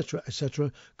 etc.,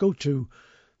 go to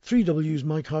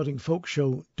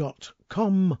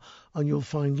www.mikehardingfolkshow.com and you'll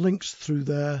find links through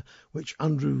there, which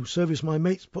Andrew Service My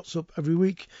Mates puts up every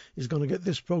week. He's going to get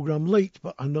this programme late,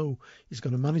 but I know he's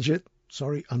going to manage it.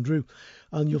 Sorry, Andrew.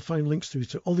 And you'll find links through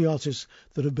to all the artists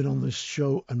that have been on this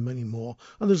show and many more.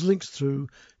 And there's links through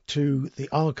to the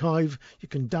archive. You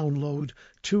can download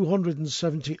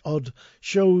 270 odd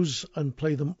shows and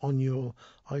play them on your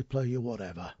iPlayer or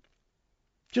whatever.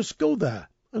 Just go there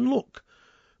and look.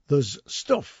 There's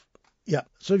stuff. Yeah,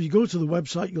 so if you go to the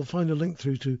website, you'll find a link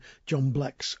through to John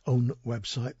Bleck's own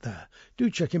website there. Do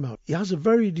check him out. He has a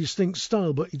very distinct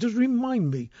style, but he does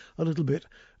remind me a little bit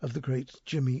of the great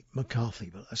Jimmy McCarthy.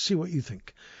 But let's see what you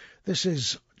think. This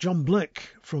is John Bleck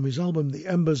from his album The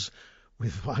Embers,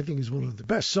 with what I think is one of the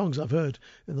best songs I've heard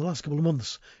in the last couple of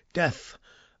months, Death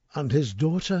and His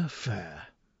Daughter Fair.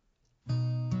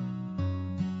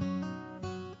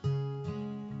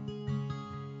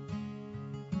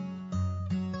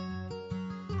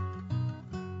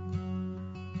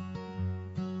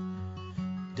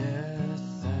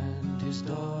 Death and his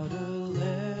daughter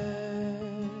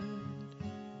led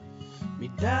me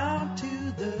down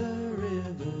to the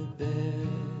riverbed,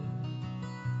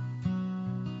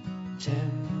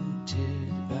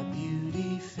 tempted by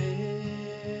beauty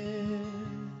fair,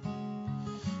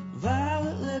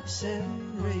 violet lips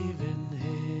and raven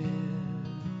hair.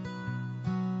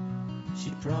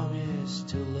 She promised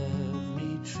to love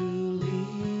me truly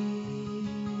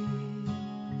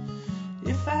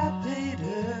if I paid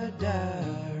her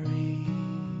dowry.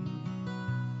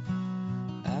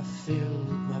 I filled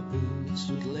my boots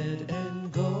with lead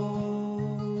and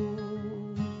gold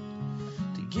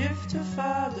to give to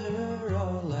father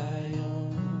all I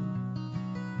own.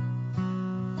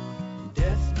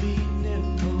 Death be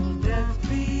nimble, death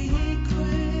be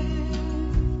quick,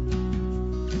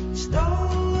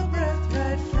 stole a breath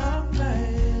right from my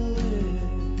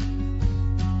lips.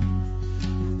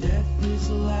 Death is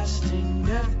lasting,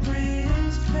 death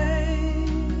brings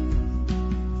pain,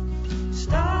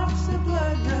 stops the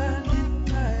blood run in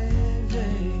my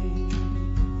veins.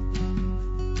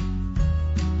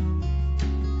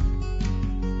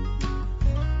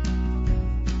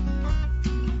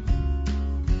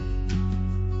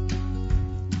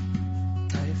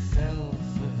 I fell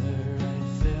for her, I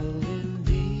fell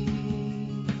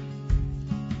indeed,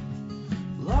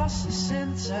 lost the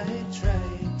sense I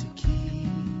tried to keep.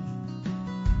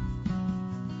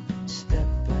 Step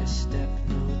by step,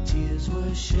 no tears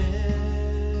were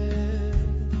shed.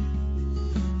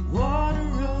 Water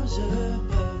rose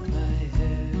above my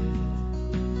head.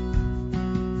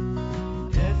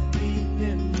 Death be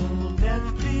nimble,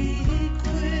 death be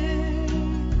quick,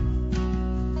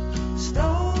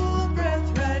 stole a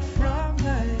breath right from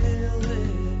my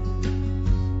lips.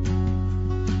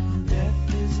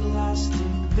 Death is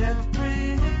lasting, death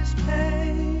brings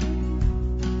pain,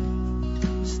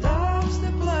 stops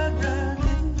the blood run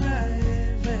in my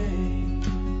veins.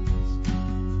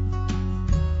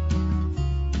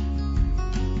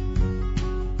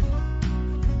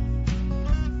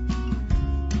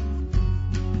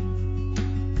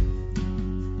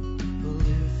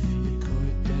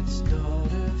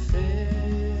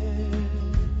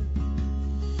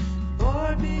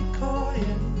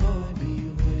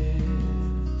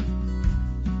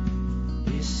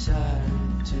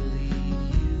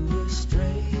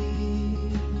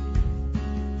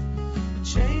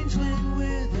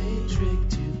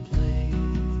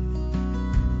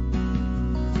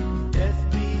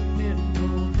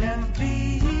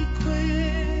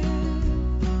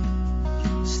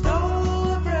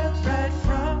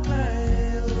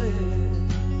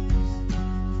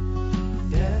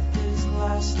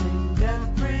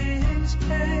 his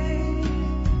pain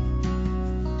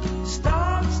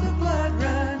stops the blood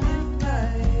running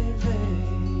my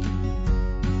veins.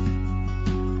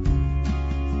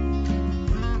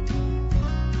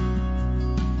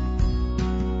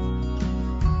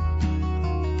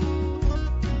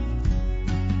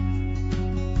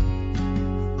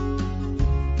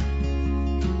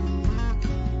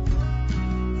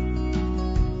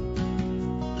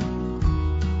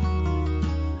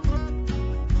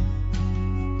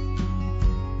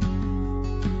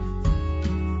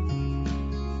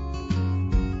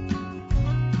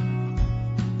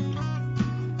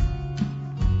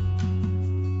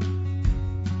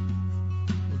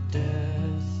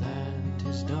 Death and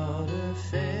his daughter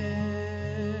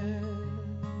fair,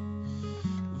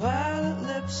 violet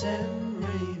lips and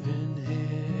raven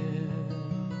hair.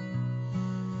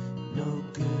 No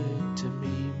good to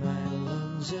me, my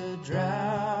lungs are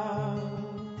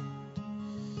drowned.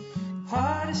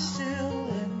 Heart is still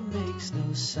and makes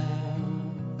no sound.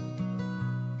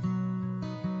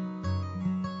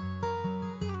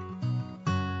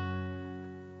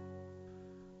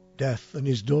 Death and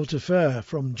His Daughter Fair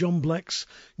from John Bleck's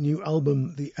new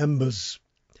album The Embers.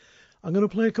 I'm going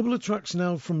to play a couple of tracks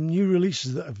now from new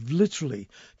releases that have literally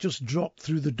just dropped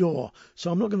through the door,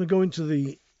 so I'm not going to go into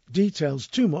the details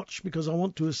too much because I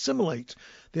want to assimilate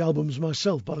the albums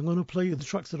myself, but I'm going to play you the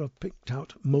tracks that I've picked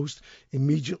out most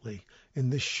immediately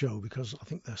in this show because I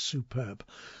think they're superb.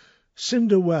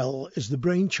 Cinderwell is the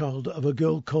brainchild of a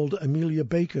girl called Amelia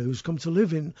Baker who's come to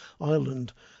live in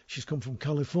Ireland. She's come from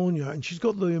California and she's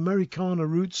got the Americana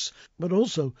roots, but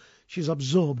also she's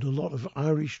absorbed a lot of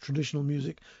Irish traditional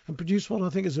music and produced what I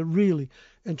think is a really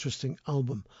interesting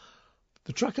album.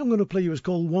 The track I'm going to play you is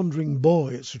called Wandering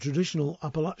Boy. It's a traditional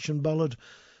Appalachian ballad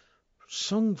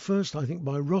sung first, I think,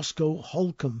 by Roscoe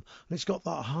Holcomb, and it's got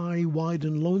that high, wide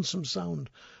and lonesome sound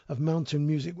of mountain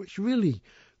music, which really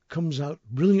comes out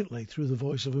brilliantly through the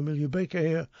voice of Amelia Baker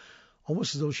here,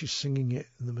 almost as though she's singing it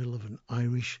in the middle of an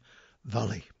Irish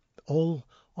valley, all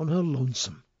on her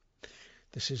lonesome.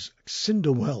 This is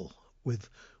Cinderwell with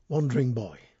Wandering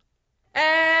Boy.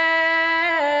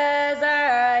 As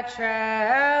I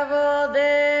travel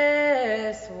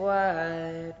this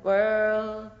wide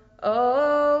world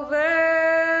over,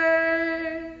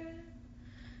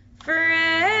 friends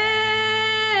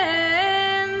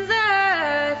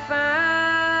I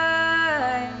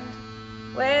find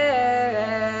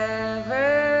wherever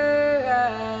I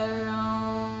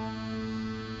roam.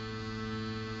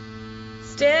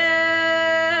 Still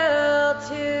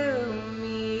to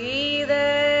me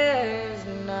there's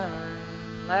none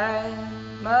like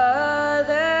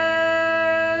mother,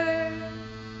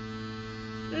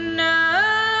 none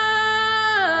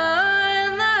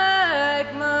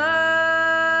like mother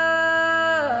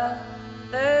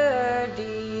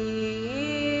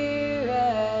dear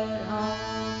at home.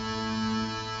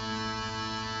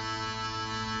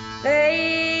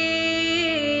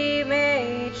 They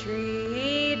may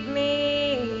treat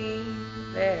me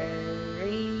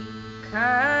very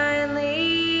kindly,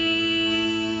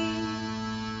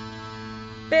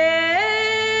 bid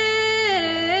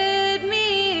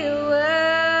me welcome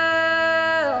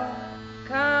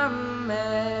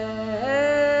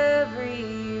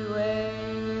everywhere,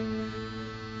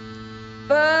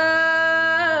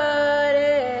 but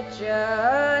it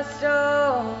just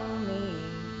only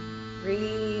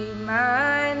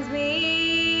reminds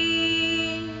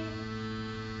me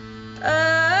of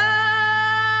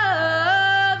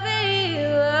a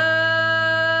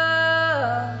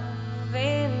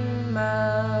loving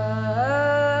mother's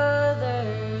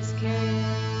care.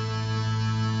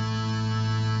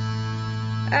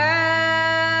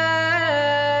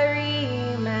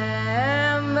 I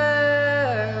remember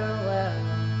well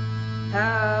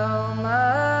how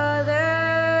mother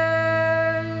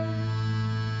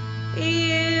used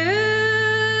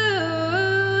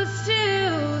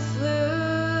to soothe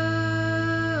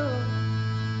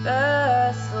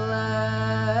the slightest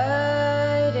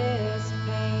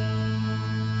pain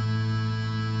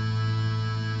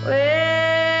with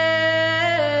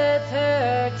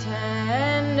her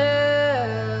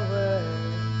tender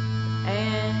words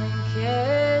and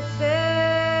kisses.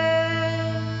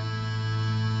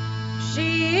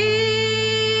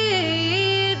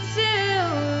 She'd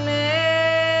soon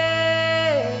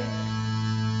make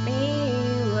me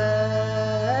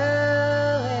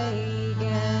well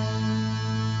again.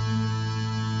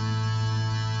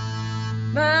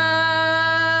 Mother,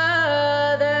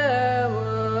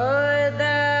 would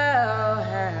thou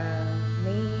have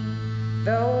me,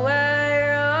 though I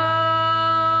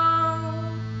roam?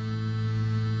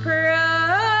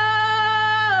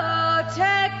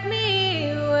 Protect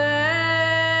me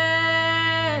when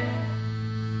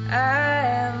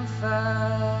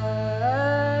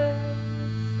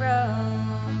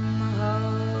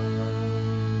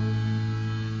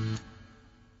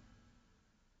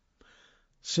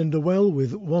Cinderwell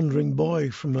with Wandering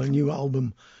Boy from her new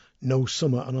album No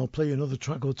Summer, and I'll play another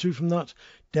track or two from that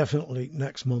definitely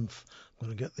next month. I'm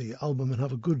going to get the album and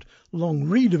have a good long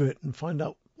read of it and find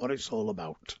out what it's all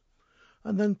about,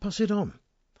 and then pass it on.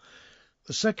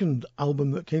 The second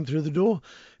album that came through the door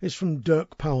is from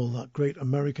Dirk Powell, that great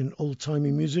American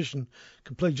old-timey musician.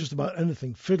 Can play just about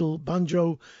anything. Fiddle,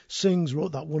 banjo, sings,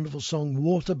 wrote that wonderful song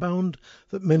Waterbound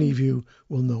that many of you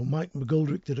will know. Mike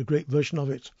McGoldrick did a great version of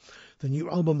it. The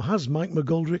new album has Mike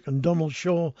McGoldrick and Donald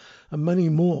Shaw and many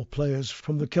more players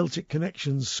from the Celtic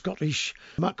Connections, Scottish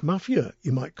Mac Mafia,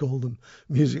 you might call them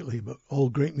musically, but all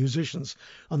great musicians.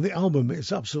 And the album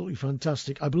is absolutely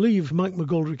fantastic. I believe Mike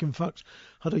McGoldrick, in fact,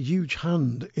 had a huge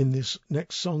hand in this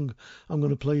next song I'm going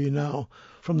to play you now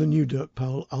from the new Dirk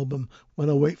Powell album,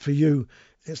 When I Wait for You.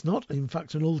 It's not, in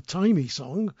fact, an old-timey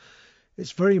song.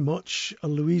 It's very much a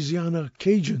Louisiana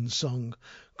Cajun song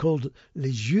called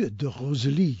Les Yeux de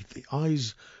Rosalie, the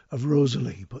eyes of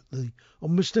Rosalie, but the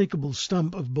unmistakable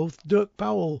stamp of both Dirk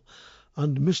Powell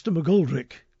and Mr.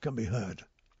 McGoldrick can be heard.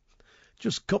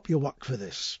 Just cop your whack for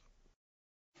this.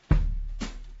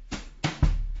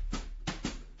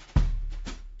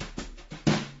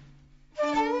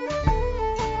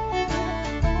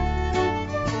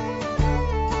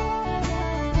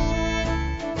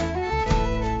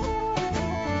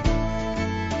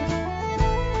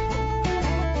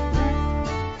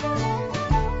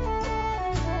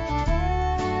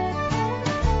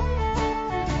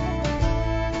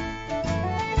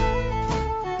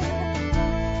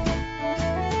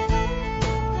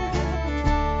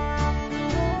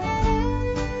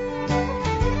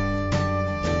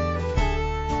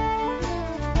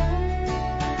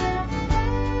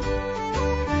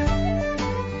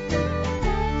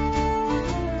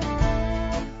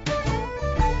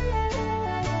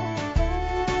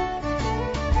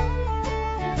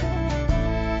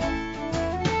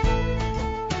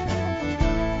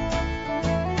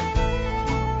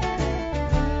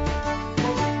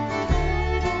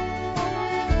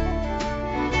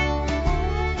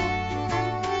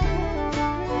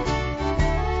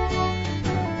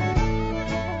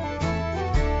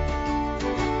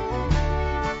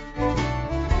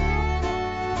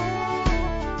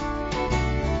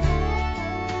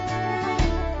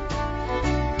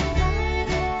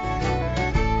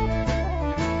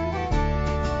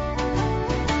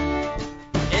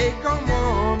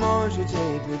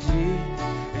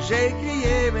 J'ai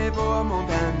crié mais pour mon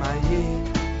pain maillé.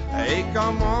 Et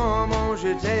quand moi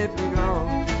j'étais plus grand,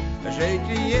 j'ai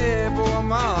crié pour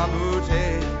ma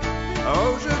beauté.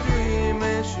 Aujourd'hui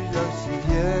mais je suis aussi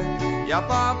vieux, y a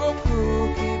pas beaucoup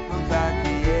qui peuvent pas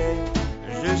crier.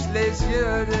 Juste les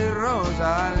yeux de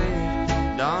Rosalie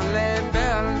dans les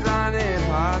belles années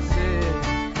passées.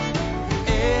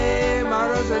 Et ma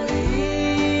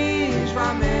Rosalie, je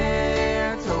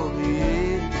vais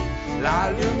t'oublier.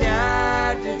 La lumière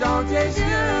dans tes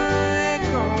yeux et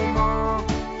comment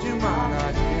tu m'as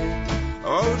gardé.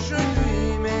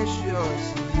 Aujourd'hui, mais je suis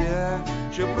aussi vieux,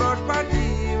 je proche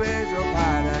partir au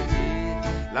paradis.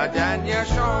 La dernière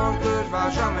chance que je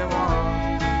vais jamais voir,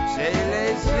 c'est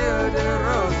les yeux de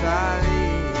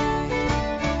Rosalie.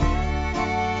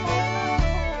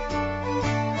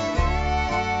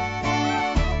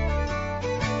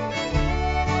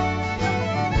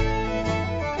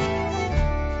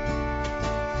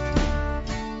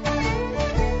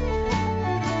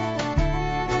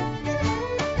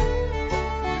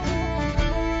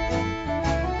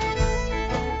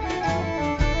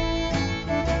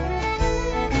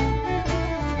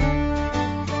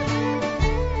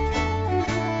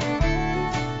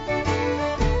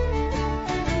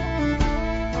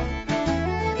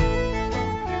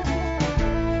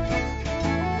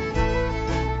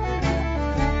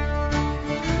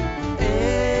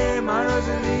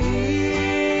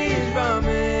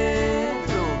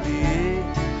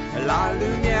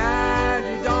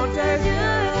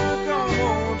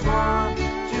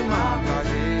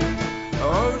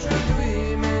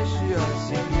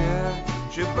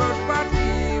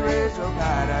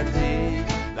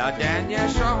 La dernière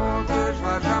chose que je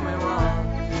vais jamais voir,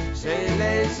 c'est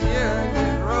les yeux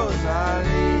de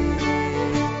Rosalie.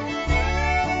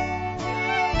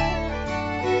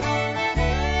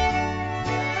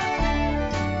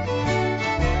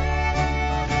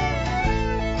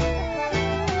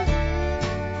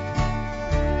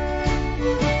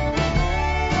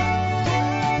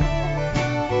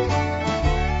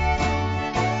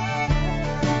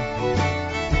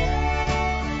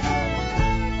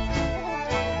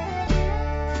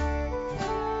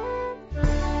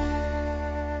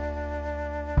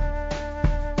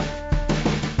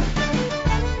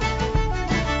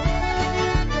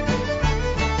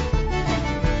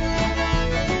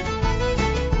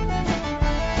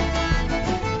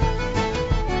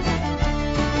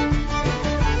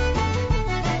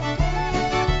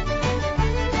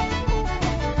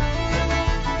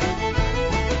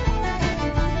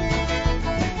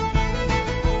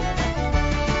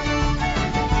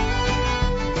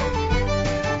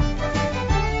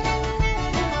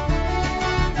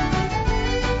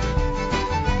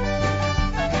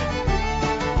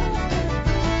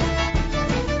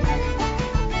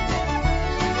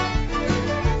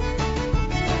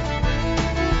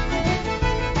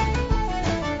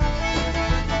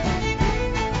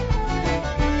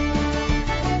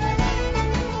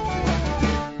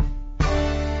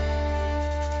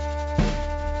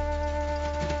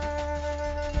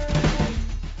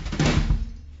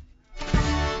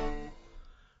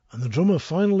 drummer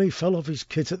finally fell off his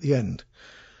kit at the end.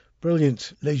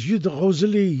 Brilliant. Les Yeux de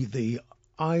Rosalie, the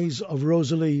Eyes of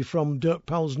Rosalie from Dirk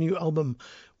Powell's new album,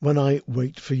 When I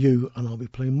Wait for You. And I'll be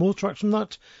playing more tracks from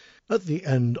that at the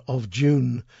end of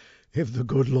June, if the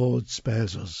good Lord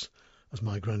spares us, as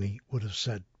my granny would have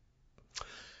said.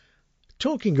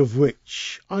 Talking of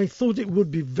which, I thought it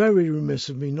would be very remiss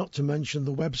of me not to mention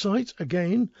the website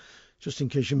again, just in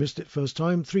case you missed it first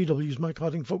time,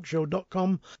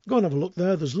 3wsmikehardingfolkshow.com. Go and have a look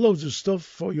there. There's loads of stuff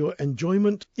for your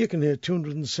enjoyment. You can hear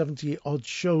 270 odd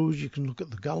shows. You can look at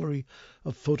the gallery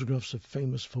of photographs of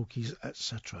famous folkies,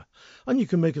 etc. And you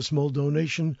can make a small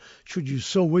donation should you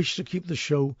so wish to keep the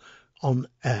show on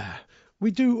air.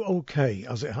 We do okay,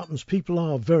 as it happens. People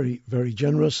are very, very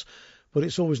generous, but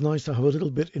it's always nice to have a little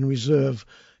bit in reserve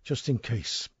just in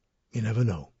case. You never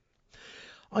know.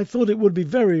 I thought it would be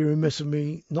very remiss of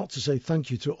me not to say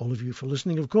thank you to all of you for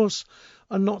listening, of course,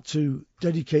 and not to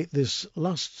dedicate this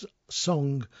last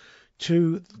song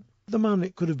to the man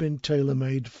it could have been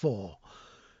tailor-made for,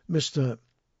 Mr.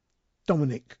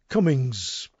 Dominic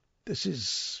Cummings. This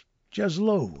is Jez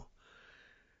Lowe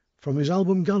from his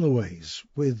album Galloways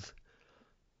with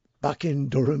Back in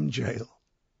Durham Jail.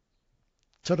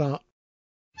 Ta-da!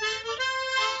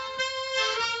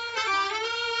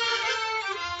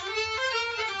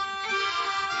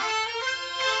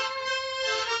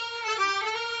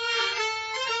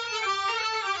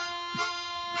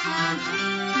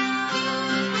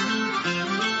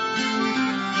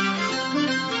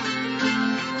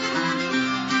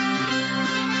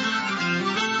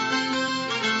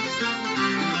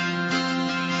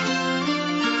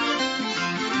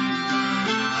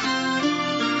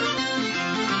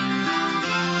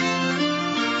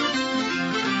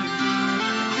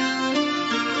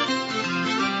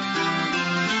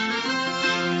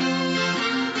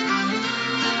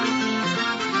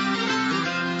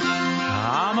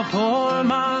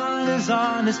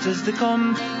 Honest as they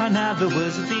come, I never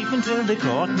was a thief until they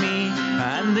caught me.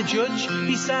 And the judge,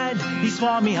 he said, he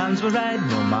swore me hands were red.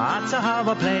 No matter how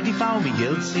I played, he found me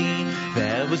guilty.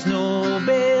 There was no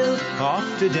bail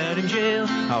off to Durham jail.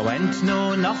 I went,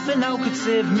 no, nothing now could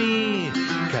save me.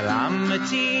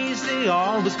 Calamities, they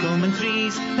always come in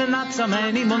threes, and that's how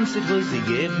many months it was they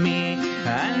gave me.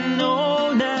 And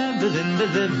no, never in the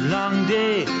livelong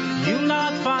day you'll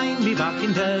not find me back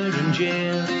in Durham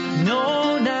jail.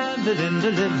 No, never in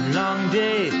the livelong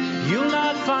day you'll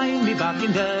not find me back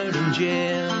in Durham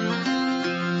jail.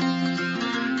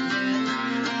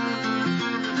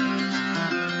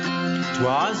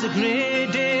 'Twas a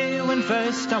great day when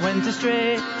first I went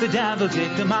astray. The devil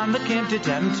did the man that came to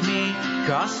tempt me.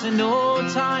 'Cause in no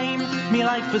time me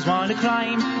life was one a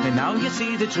crime, and now you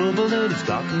see the trouble that it's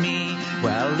got me.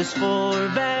 Well, there's 4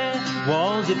 bare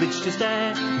walls at which to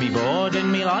stare. Me board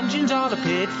and me lodgings all are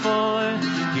paid for.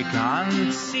 You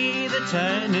can't see the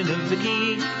turning of the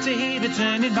key. To hear it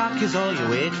turning back is all you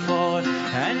wait for.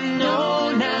 And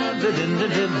no, never in the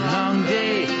livelong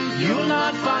day you'll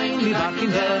not find me back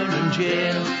in Durham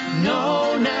jail.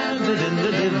 No, never in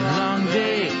the livelong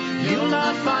day you'll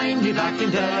not find me back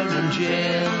in Durham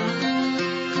jail.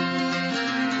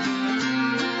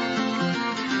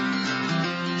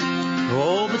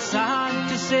 Oh, but sad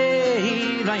to say,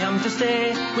 here I am to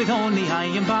stay, with only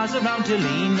iron bars around to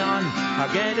lean on. I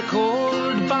get a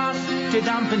cold bath to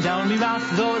dampen down me wrath,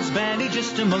 though it's barely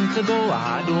just a month ago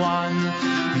I had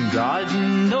one. God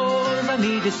knows I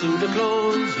need a suit of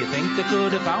clothes. You think they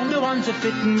could have found the one to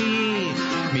fit me?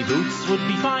 Me boots would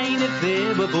be fine if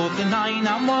they were both a 9.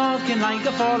 I'm walking like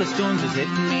a fall of stones is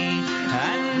hitting me.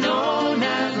 And no,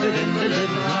 never in the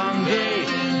livelong day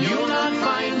you'll not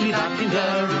find me back in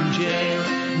Durham jail.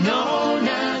 No,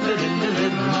 never in the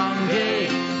livelong day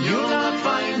you'll not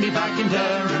find me back in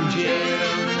Durham jail.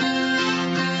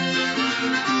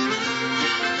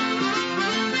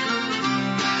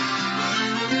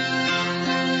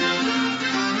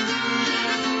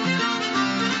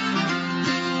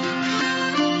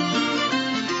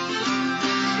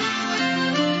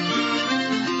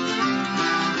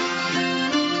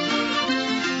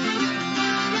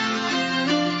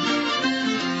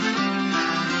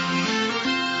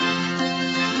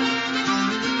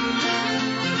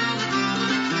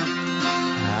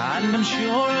 I'm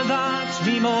sure that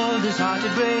me mother's heart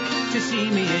would break to see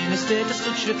me in a state of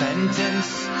such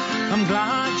repentance. I'm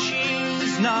glad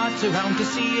she's not around to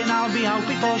see, and I'll be out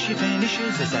before she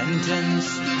finishes the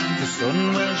sentence. The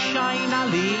sun will shine, I'll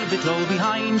leave it all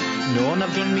behind, knowing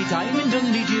I've done me time and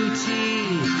done me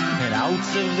duty. And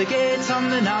out of the gates on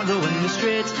the narrow and the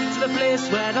straight, to the place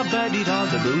where I've buried all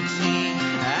the booty.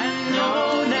 And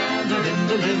no, never in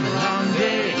the livelong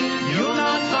day you'll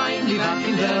not find me back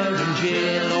in Durham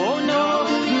jail. Oh no,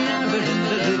 never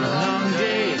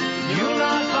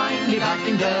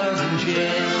Durham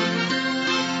Jail.